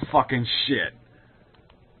bull fucking shit.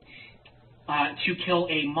 To Kill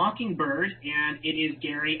a Mockingbird, and it is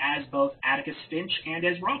Gary as both Atticus Finch and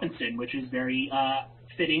as Robinson, which is very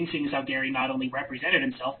fitting, seeing as how Gary not only represented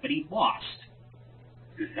himself, but he lost.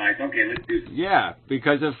 Decides, okay, let's do... Yeah,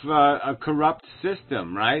 because of a corrupt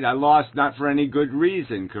system, right? I lost not for any good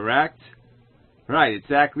reason, correct? Right,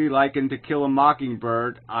 exactly like in To Kill a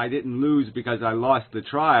Mockingbird, I didn't lose because I lost the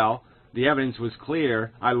trial. The evidence was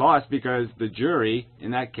clear. I lost because the jury,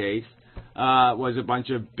 in that case, was a bunch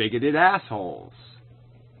of bigoted assholes.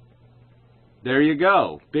 There you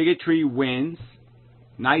go. Bigotry wins.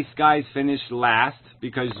 Nice guys finish last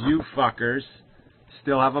because you fuckers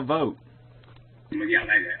still have a vote. Yeah,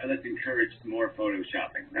 let's encourage more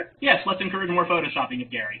photoshopping. Yes, let's encourage more photoshopping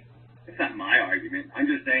of Gary. That's not my argument. I'm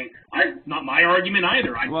just saying... Not my argument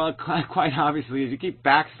either. Well, quite obviously, if you keep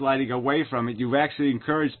backsliding away from it, you've actually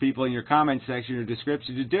encouraged people in your comment section or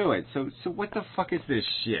description to do it. So what the fuck is this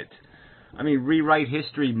shit? I mean, rewrite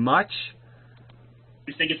history much?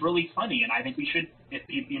 I just think it's really funny, and I think we should, if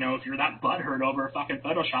you're that butthurt over fucking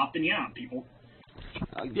Photoshop, then yeah, people...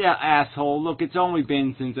 Yeah, asshole. Look, it's only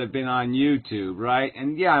been since I've been on YouTube, right?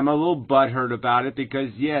 And yeah, I'm a little butthurt about it because,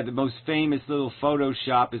 yeah, the most famous little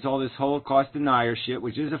Photoshop is all this Holocaust denier shit,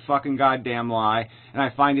 which is a fucking goddamn lie, and I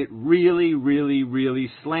find it really, really, really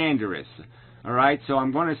slanderous. Alright, so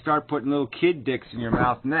I'm going to start putting little kid dicks in your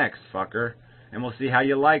mouth next, fucker, and we'll see how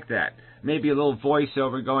you like that. Maybe a little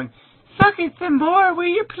voiceover going, "Suck it some more, will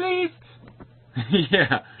you please?"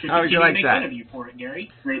 Yeah, how would you like that? Should make fun of you for it, Gary.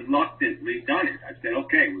 Reluctantly done it. I said,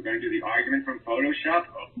 okay, we're going to do the argument from Photoshop.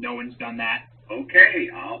 Oh, no one's done that. Okay,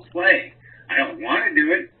 I'll play. I don't want to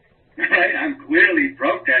do it, Right? I'm clearly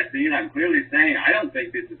protesting. I'm clearly saying I don't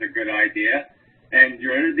think this is a good idea. And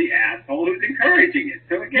you're the asshole who's encouraging it.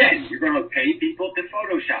 So again, you're going to pay people to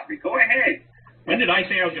Photoshop me. Go ahead. When did I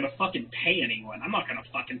say I was going to fucking pay anyone? I'm not going to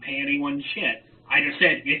fucking pay anyone shit. I just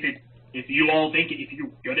said if you all think if you're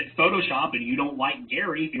good at Photoshop and you don't like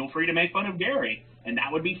Gary, feel free to make fun of Gary, and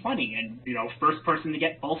that would be funny. And first person to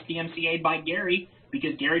get false DMCA'd by Gary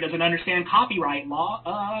because Gary doesn't understand copyright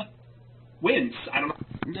law, wins. I don't know.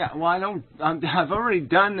 Yeah, well, I've already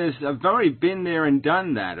done this. I've already been there and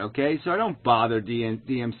done that, okay? So I don't bother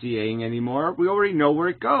DMCAing anymore. We already know where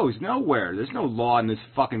it goes. Nowhere. There's no law in this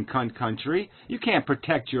fucking cunt country. You can't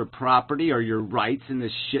protect your property or your rights in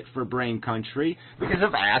this shit-for-brain country because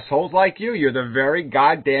of assholes like you. You're the very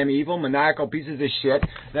goddamn evil, maniacal pieces of shit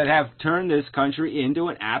that have turned this country into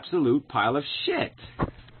an absolute pile of shit.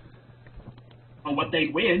 Well, what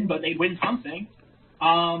they'd win, but they'd win something.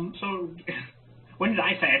 So... When did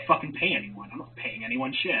I say I'd fucking pay anyone? I'm not paying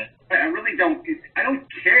anyone shit. I really don't. I don't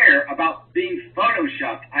care about being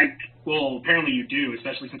photoshopped. Well, apparently you do,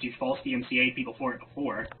 especially since you false DMCA'd people for it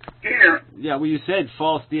before. Care. Yeah, well, you said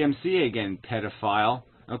false DMCA again, pedophile.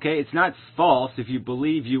 Okay, it's not false if you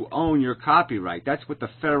believe you own your copyright. That's what the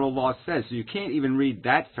federal law says. So you can't even read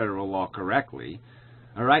that federal law correctly.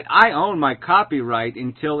 All right, I own my copyright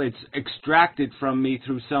until it's extracted from me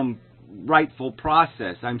through some rightful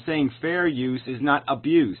process. I'm saying fair use is not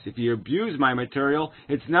abuse. If you abuse my material,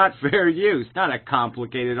 it's not fair use. Not a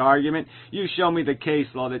complicated argument. You show me the case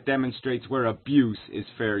law that demonstrates where abuse is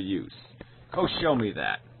fair use. Go show me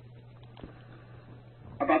that.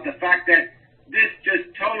 About the fact that this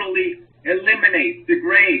just totally eliminates,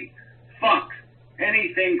 degrades, fucks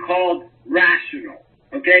anything called rational.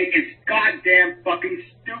 Okay? It's goddamn fucking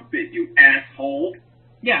stupid, you asshole.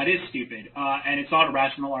 Yeah, it is stupid, and it's not a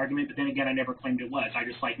rational argument, but then again, I never claimed it was. I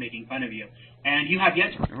just like making fun of you. And you have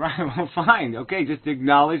yet to... Right, well, fine. Okay, just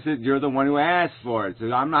acknowledge that you're the one who asked for it.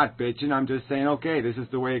 So I'm not bitching. I'm just saying, okay, this is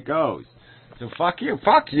the way it goes. So fuck you.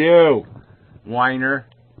 Fuck you, whiner.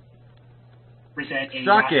 Present a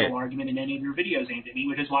Suck rational it. argument in any of your videos aimed at me,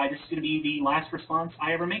 which is why this is going to be the last response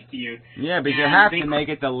I ever make to you. Yeah, but you have to make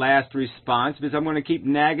it the last response because I'm going to keep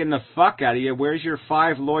nagging the fuck out of you. Where's your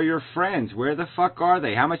 5 lawyer friends? Where the fuck are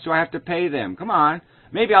they? How much do I have to pay them? Come on.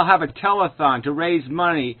 Maybe I'll have a telethon to raise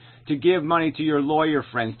money, to give money to your lawyer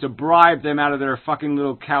friends, to bribe them out of their fucking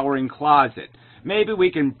little cowering closet. Maybe we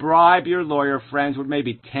can bribe your lawyer friends with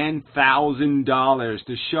maybe $10,000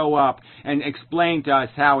 to show up and explain to us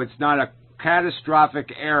how it's not a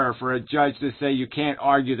catastrophic error for a judge to say you can't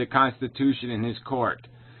argue the Constitution in his court.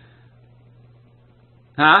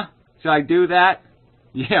 Huh? Should I do that?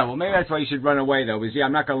 Yeah, well, maybe that's why you should run away, though. Because, yeah,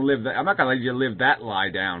 I'm not going to let you live that lie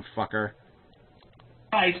down, fucker.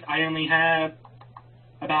 I only have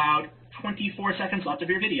about 24 seconds left of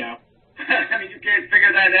your video. I mean, you can't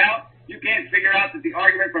figure that out? You can't figure out that the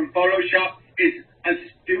argument from Photoshop is a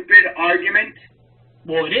stupid argument?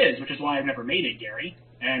 Well, it is, which is why I've never made it, Gary.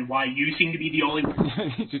 And why you seem to be the only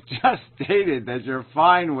one. You just stated that you're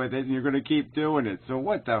fine with it and you're going to keep doing it. So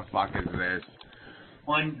what the fuck is this?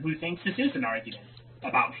 One who thinks this is an argument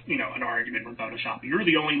about, an argument from Photoshop. You're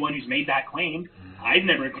the only one who's made that claim. I've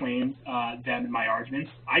never claimed them in my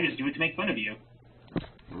arguments. I just do it to make fun of you.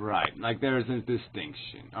 Right. Like there's a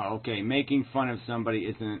distinction. Oh, okay. Making fun of somebody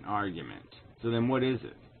isn't an argument. So then what is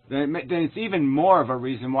it? Then it's even more of a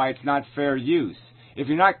reason why it's not fair use. If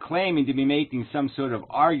you're not claiming to be making some sort of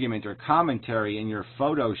argument or commentary in your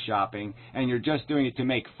photoshopping and you're just doing it to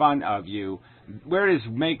make fun of you, where does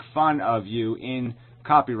make fun of you in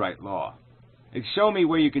copyright law? Show me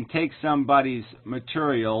where you can take somebody's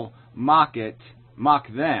material, mock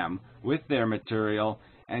them with their material,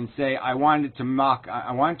 and say I wanted to mock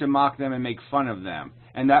them and make fun of them,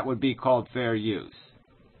 and that would be called fair use.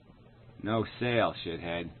 No sale,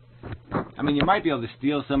 shithead. I mean, you might be able to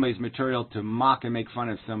steal somebody's material to mock and make fun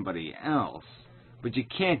of somebody else, but you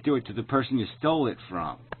can't do it to the person you stole it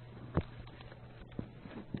from.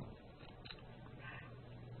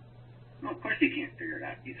 No, of course you can't figure it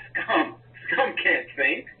out. You scum. Scum can't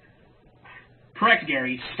think. Correct,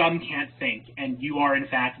 Gary. Scum can't think, and you are, in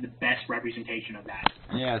fact, the best representation of that.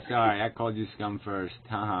 Yeah, sorry. I called you scum first.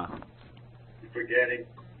 Haha. You're forgetting.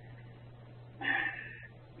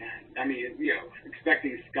 I mean,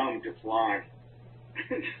 expecting scum to fly.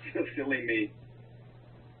 So silly me.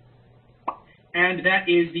 And that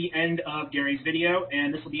is the end of Gary's video,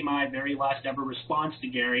 and this will be my very last ever response to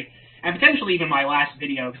Gary, and potentially even my last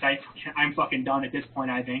video, because I'm fucking done at this point,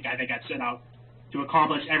 I think. I think I've set out to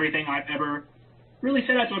accomplish everything I've ever really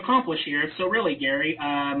set out to accomplish here. So really, Gary,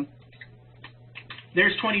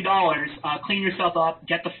 there's $20. Clean yourself up,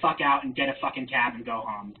 get the fuck out, and get a fucking cab and go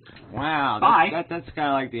home. Wow, Bye. That's kind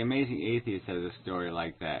of like The Amazing Atheist has a story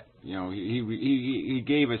like that. You know, he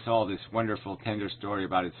gave us all this wonderful, tender story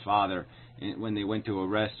about his father when they went to a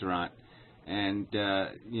restaurant, and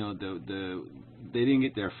you know, they didn't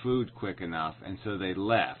get their food quick enough, and so they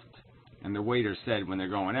left. And the waiter said when they're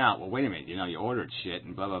going out, well, wait a minute, you know, you ordered shit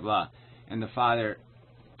and blah blah blah, and the father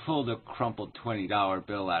pulled a crumpled $20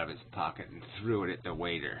 bill out of his pocket and threw it at the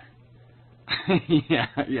waiter. yeah,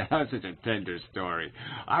 that was such a tender story.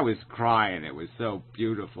 I was crying. It was so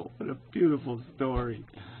beautiful. What a beautiful story.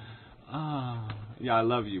 Oh, yeah, I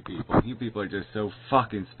love you people. You people are just so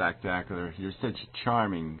fucking spectacular. You're such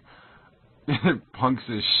charming punks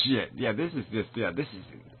of shit. Yeah, this isn't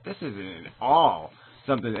at all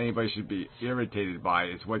something anybody should be irritated by.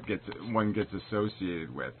 Is what one gets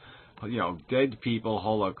associated with. You know, dead people,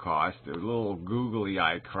 Holocaust, a little googly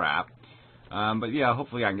eye crap. But yeah,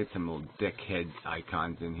 hopefully I can get some little dickhead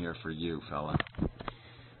icons in here for you, fella.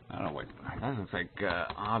 I don't know what, that looks like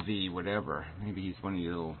Avi whatever. Maybe he's one of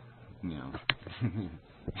your little, you know,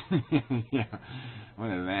 yeah,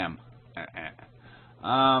 one of them.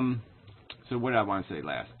 So what did I want to say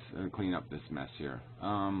last? Clean up this mess here.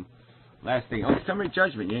 Last thing, summary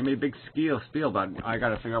judgment. You made a big spiel about. I got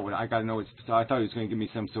to figure out what I got to know. So I thought he was going to give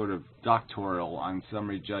me some sort of doctoral on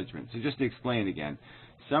summary judgment. So just to explain again,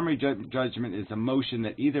 summary judgment is a motion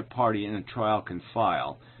that either party in a trial can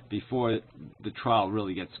file before the trial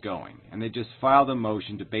really gets going, and they just file the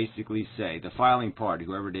motion to basically say the filing party,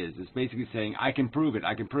 whoever it is basically saying, I can prove it.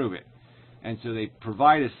 And so they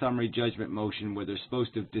provide a summary judgment motion where they're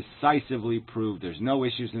supposed to decisively prove there's no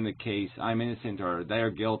issues in the case, I'm innocent or they're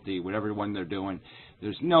guilty, whatever one they're doing.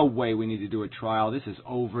 There's no way we need to do a trial. This is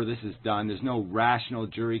over. This is done. There's no rational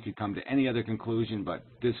jury could come to any other conclusion but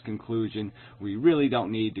this conclusion. We really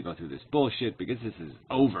don't need to go through this bullshit because this is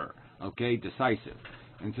over. Okay? Decisive.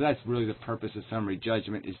 And so that's really the purpose of summary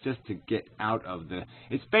judgment, is just to get out of the...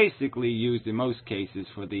 It's basically used in most cases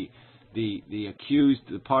for the accused,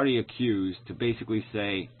 the party accused, to basically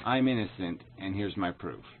say, I'm innocent, and here's my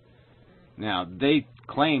proof. Now, they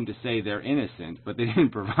claim to say they're innocent, but they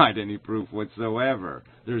didn't provide any proof whatsoever.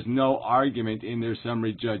 There's no argument in their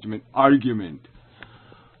summary judgment argument.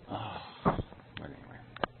 Oh, but anyway,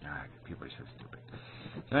 people are so stupid.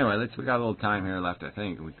 So anyway, we got a little time here left, I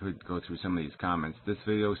think. We could go through some of these comments. This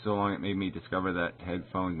video is so long it made me discover that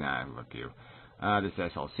headphones... Nah, look you. This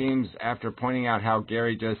asshole. Seems after pointing out how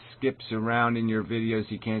Gary just skips around in your videos,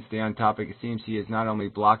 he can't stay on topic. It seems he has not only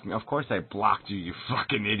blocked me. Of course I blocked you, you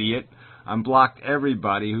fucking idiot. I'm blocked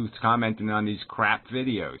everybody who's commenting on these crap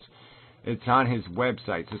videos. It's on his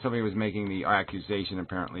website. So somebody was making the accusation,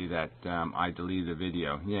 apparently, that I deleted the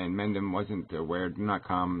video. Yeah, and Mendham wasn't aware, do not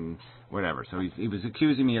come, whatever. So he was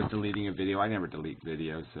accusing me of deleting a video. I never delete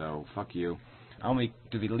videos, so fuck you. I only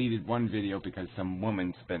deleted one video because some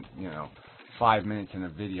woman spent, 5 minutes in a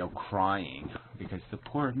video crying because the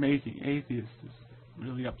poor amazing atheist is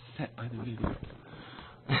really upset by the video.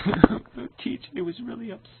 The teacher was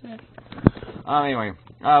really upset. Anyway,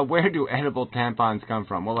 where do edible tampons come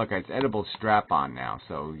from? Well, look, it's edible strap-on now,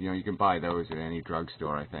 so you can buy those at any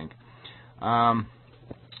drugstore, I think.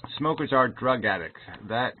 Smokers are drug addicts.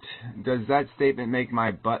 Does that statement make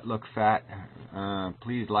my butt look fat?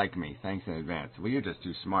 Please like me. Thanks in advance. Well, you're just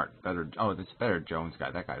too smart. This Better Jones guy.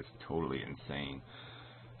 That guy's totally insane.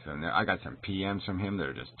 So I got some PMs from him that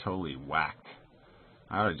are just totally whacked.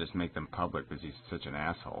 I ought to just make them public because he's such an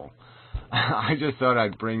asshole. I just thought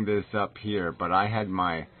I'd bring this up here, but I had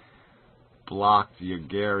my blocked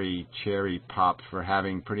Gary cherry popped for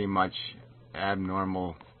having pretty much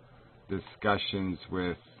abnormal discussions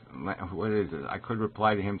with... What is it? I could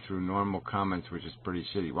reply to him through normal comments, which is pretty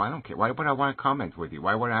shitty. Well, I don't care. Why would I want to comment with you?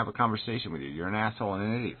 Why would I have a conversation with you? You're an asshole and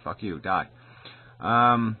an idiot. Fuck you. Die.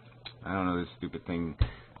 I don't know this stupid thing.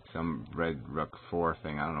 Some Red Rook 4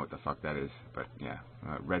 thing. I don't know what the fuck that is. But, yeah.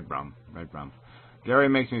 Red Rum. Gary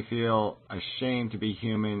makes me feel ashamed to be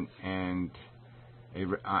human and a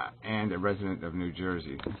resident of New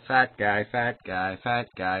Jersey. Fat guy.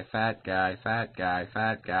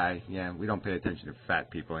 Yeah, we don't pay attention to fat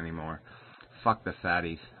people anymore. Fuck the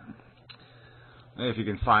fatties. If you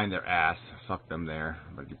can find their ass, fuck them there.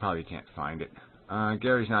 But you probably can't find it.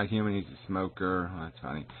 Gary's not human, he's a smoker. Oh, that's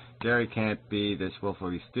funny. Gary can't be this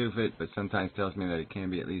willfully stupid, but sometimes tells me that he can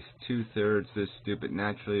be at least 2/3 this stupid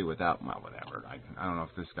naturally without... Well, whatever. I don't know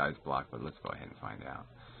if this guy's blocked, but let's go ahead and find out.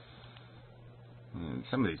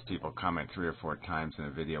 Some of these people comment 3 or 4 times in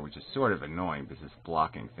a video, which is sort of annoying because this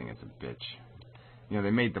blocking thing is a bitch.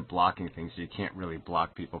 They made the blocking thing so you can't really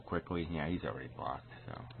block people quickly. Yeah, he's already blocked,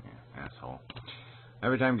 so, yeah, asshole.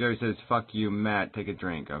 Every time Gary says, fuck you, Matt, take a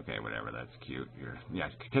drink. Okay, whatever, that's cute.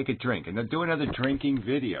 Take a drink. And then do another drinking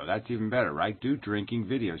video. That's even better, right? Do drinking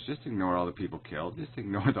videos. Just ignore all the people killed. Just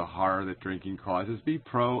ignore the horror that drinking causes. Be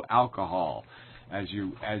pro-alcohol. As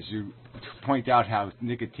you point out how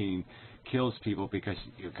nicotine kills people because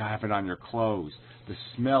you have it on your clothes. The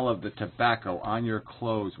smell of the tobacco on your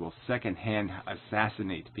clothes will secondhand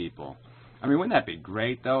assassinate people. I mean, wouldn't that be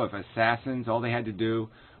great, though, if assassins, all they had to do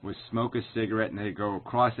was smoke a cigarette and they'd go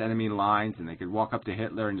across enemy lines and they could walk up to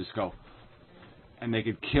Hitler and just go, and they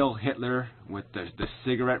could kill Hitler with the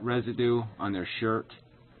cigarette residue on their shirt.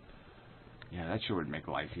 Yeah, that sure would make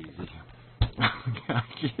life easy.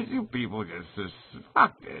 You people just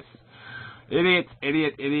fuck this. Idiot.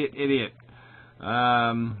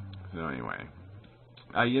 So anyway.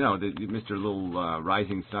 Mr. Little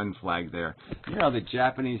Rising Sun flag there. The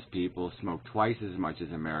Japanese people smoke twice as much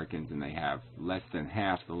as Americans, and they have less than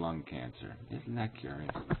half the lung cancer. Isn't that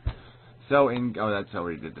curious? So that's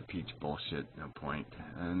already did the peach bullshit. No point.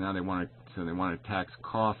 And now they want to tax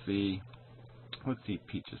coffee. Let's see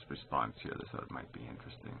Peach's response here. This might be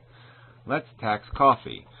interesting. Let's tax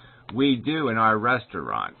coffee. We do in our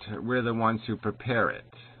restaurant. We're the ones who prepare it.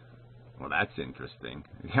 Well, that's interesting.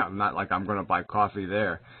 Yeah, not like I'm going to buy coffee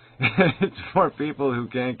there. It's for people who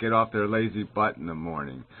can't get off their lazy butt in the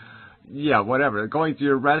morning. Yeah, whatever. Going to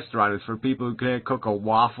your restaurant is for people who can't cook a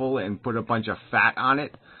waffle and put a bunch of fat on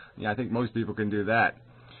it. Yeah, I think most people can do that.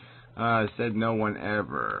 Said no one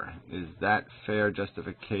ever. Is that fair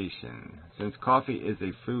justification? Since coffee is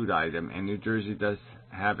a food item and New Jersey does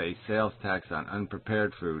have a sales tax on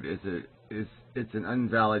unprepared food, it's an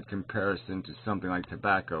invalid comparison to something like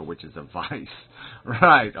tobacco, which is a vice.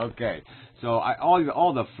 Right, okay. So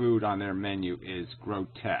all the food on their menu is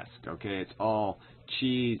grotesque, okay? It's all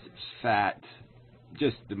cheese, fat,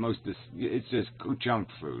 it's just junk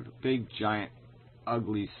food. Big, giant,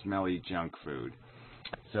 ugly, smelly junk food.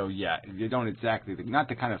 So, yeah, you don't exactly, not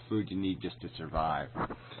the kind of food you need just to survive.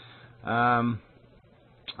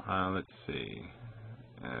 Let's see.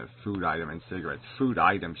 Food item and cigarettes. Food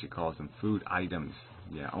items, she calls them. Food items.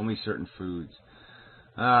 Yeah, only certain foods.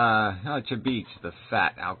 Chabich, the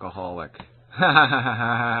fat alcoholic.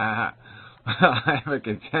 I have a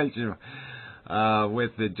contention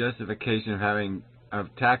with the justification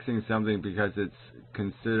of taxing something because it's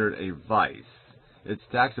considered a vice. It's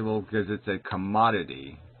taxable because it's a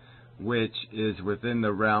commodity, which is within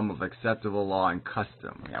the realm of acceptable law and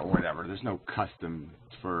custom. Yeah, whatever. There's no custom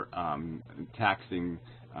for taxing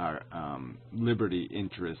our liberty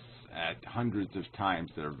interests at hundreds of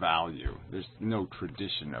times their value. There's no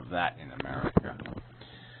tradition of that in America.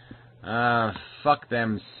 Fuck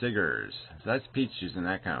them ciggers. So that's Peach using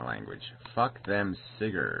that kind of language. Fuck them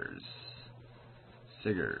ciggers.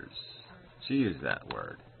 Ciggers. She used that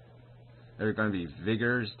word. There are going to be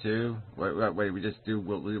vigors too. Wait.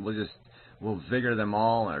 We'll vigor them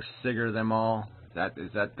all or cigger them all.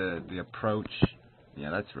 Is that the approach? Yeah,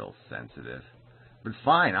 that's real sensitive. But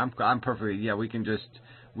fine, I'm perfectly. Yeah, we can just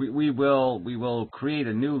we will create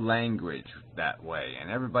a new language that way, and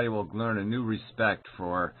everybody will learn a new respect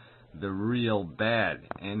for the real bad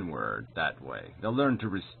N-word that way. They'll learn to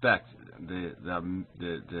respect the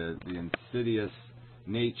insidious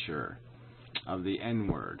nature of the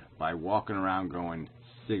N-word by walking around going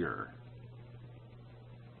cigger.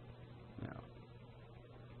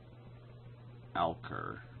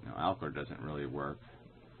 Alker. No, Alker doesn't really work.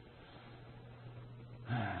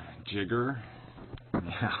 Jigger.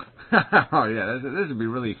 Yeah. Oh, yeah, this would be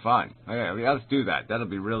really fun. Okay, let's do that. That'll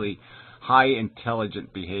be really high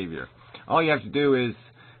intelligent behavior. All you have to do is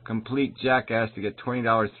complete jackass to get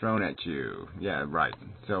 $20 thrown at you. Yeah, right.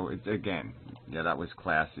 So, it's again, yeah, that was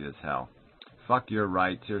classy as hell. Fuck your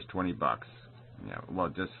rights. Here's $20. Yeah, well,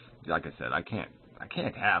 just like I said, I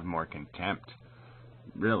can't have more contempt.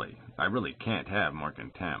 Really, I really can't have more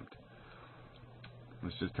contempt.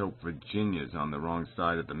 Let's just hope Virginia's on the wrong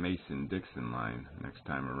side of the Mason-Dixon line next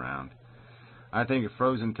time around. I think a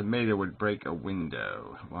frozen tomato would break a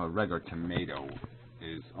window. Well, a regular tomato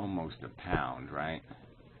is almost a pound, right?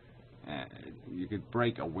 You could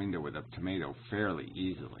break a window with a tomato fairly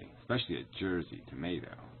easily, especially a Jersey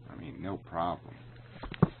tomato. I mean, no problem.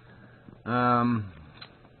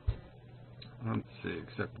 Let's see,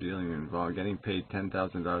 except dealing involved getting paid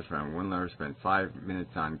 $10,000 for one lawyer spent 5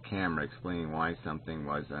 minutes on camera explaining why something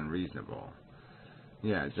was unreasonable.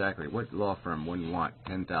 Yeah, exactly. What law firm wouldn't want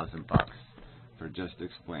 $10,000 for just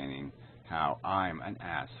explaining how I'm an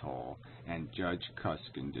asshole and Judge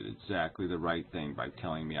Cuskin did exactly the right thing by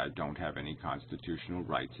telling me I don't have any constitutional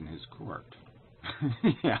rights in his court?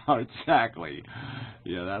 Yeah, exactly.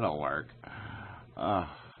 Yeah, that'll work.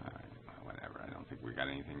 Whatever. I don't think we got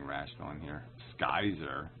anything rational in here.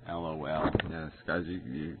 Skyzer, LOL. Yeah, Skyzer,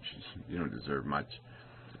 you don't deserve much.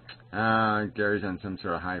 Gary's on some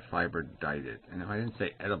sort of high fiber diet. And I didn't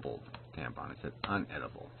say edible tampon, I said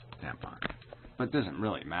unedible tampon. But it doesn't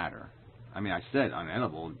really matter. I mean, I said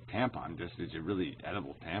unedible tampon, just is it really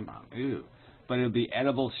edible tampon? Ew. But it'll be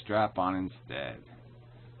edible strap-on instead.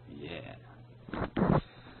 Yeah.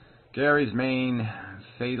 Gary's main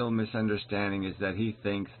fatal misunderstanding is that he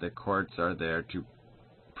thinks the courts are there to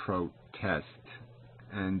protest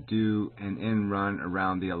and do an in-run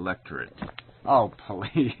around the electorate. Oh,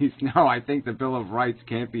 please. No, I think the Bill of Rights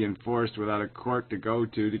can't be enforced without a court to go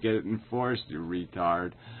to get it enforced, you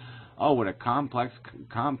retard. Oh, what a complex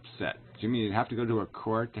concept. Do you mean you'd have to go to a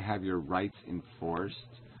court to have your rights enforced?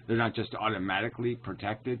 They're not just automatically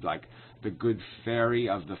protected, like the good fairy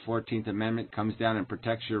of the 14th Amendment comes down and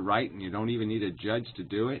protects your right and you don't even need a judge to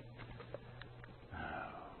do it? Oh,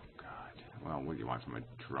 God. Well, what do you want from a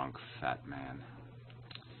drunk fat man?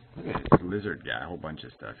 Look at this lizard guy, a whole bunch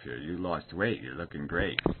of stuff here. You lost weight, you're looking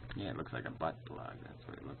great. Yeah, it looks like a butt plug, that's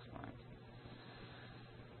what it looks like.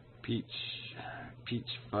 Peach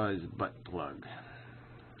fuzz butt plug.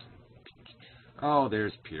 Oh,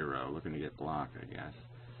 there's Piero, looking to get blocked, I guess.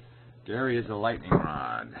 Gary is a lightning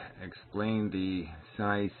rod. Explain the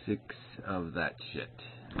size 6 of that shit.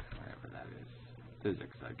 Whatever that is.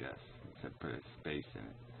 Physics, I guess. Except put a space in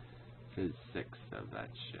it. Physics of that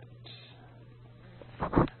shit.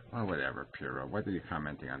 Well, whatever, Piero. What are you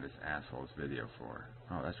commenting on this asshole's video for?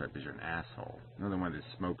 Oh, that's right, because you're an asshole. Another one of the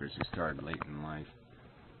smokers who started late in life.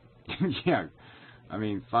 Yeah, I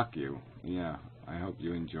mean, fuck you. Yeah, I hope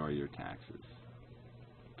you enjoy your taxes.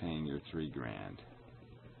 Paying your $3 grand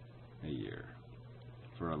a year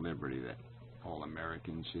for a liberty that all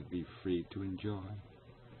Americans should be free to enjoy.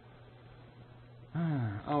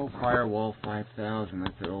 Oh, Firewall 5000,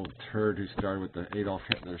 that's that old turd who started with the Adolf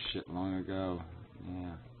Hitler shit long ago.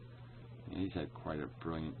 Yeah, he's had quite a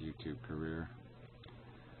brilliant YouTube career.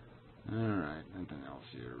 Alright, nothing else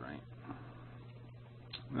here, right?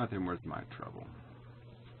 Nothing worth my trouble.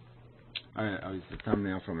 I was the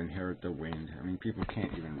thumbnail from Inherit the Wind. I mean, people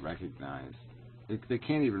can't even recognize. They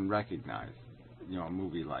can't even recognize, you know, a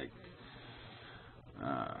movie like,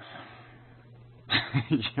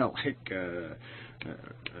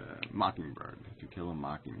 Mockingbird. If You Kill a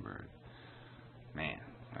Mockingbird. Man,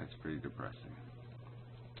 that's pretty depressing.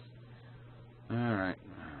 Alright,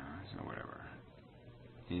 so whatever.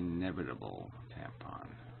 Inevitable tampon.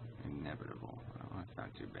 Inevitable. Oh, that's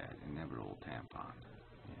not too bad. Inevitable tampon.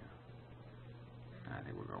 Yeah. I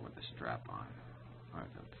think we'll go with the strap-on. Oh,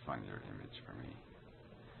 that's a funnier image for me.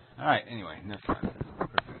 Alright, anyway, enough fun. We're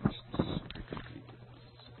finished. We're completed.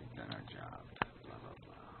 We've done our job. Blah, blah,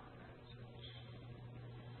 blah.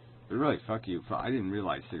 But really, fuck you. I didn't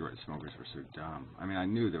realize cigarette smokers were so dumb. I mean, I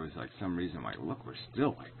knew there was, like, some reason, like, look, there's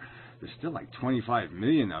still, like, 25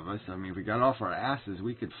 million of us. I mean, if we got off our asses,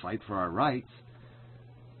 we could fight for our rights.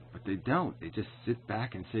 But they don't. They just sit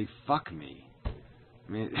back and say, fuck me.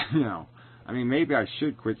 I mean, you know, maybe I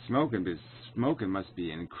should quit smoking, because smoking must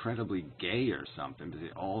be incredibly gay or something, because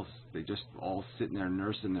they just all sitting there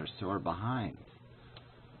nursing their sore behinds.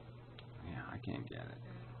 Yeah, I can't get it.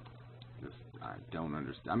 I don't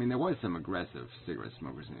understand. I mean, there was some aggressive cigarette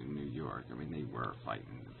smokers in New York. I mean, they were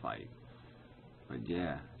fighting the fight. But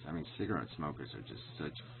yeah, I mean, cigarette smokers are just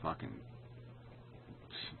such fucking,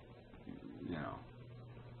 you know,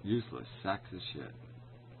 useless sacks of shit.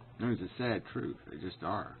 I mean, it's a sad truth. They just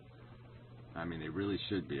are. I mean, they really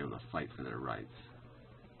should be able to fight for their rights.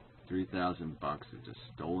 $3,000 is just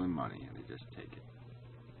stolen money, and they just take it.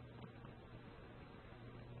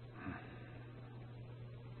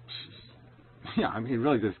 Yeah, I mean, it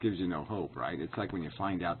really just gives you no hope, right? It's like when you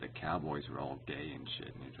find out that cowboys are all gay and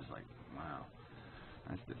shit, and you're just like, wow,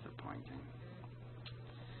 that's disappointing.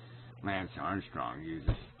 Lance Armstrong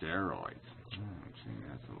uses steroids. Gee,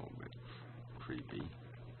 that's a little bit creepy.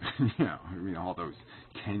 You know, I mean, all those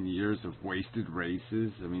 10 years of wasted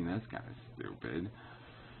races. I mean, that's kind of stupid.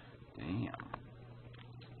 Damn.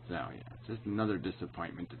 So, yeah, just another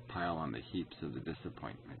disappointment to pile on the heaps of the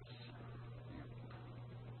disappointments.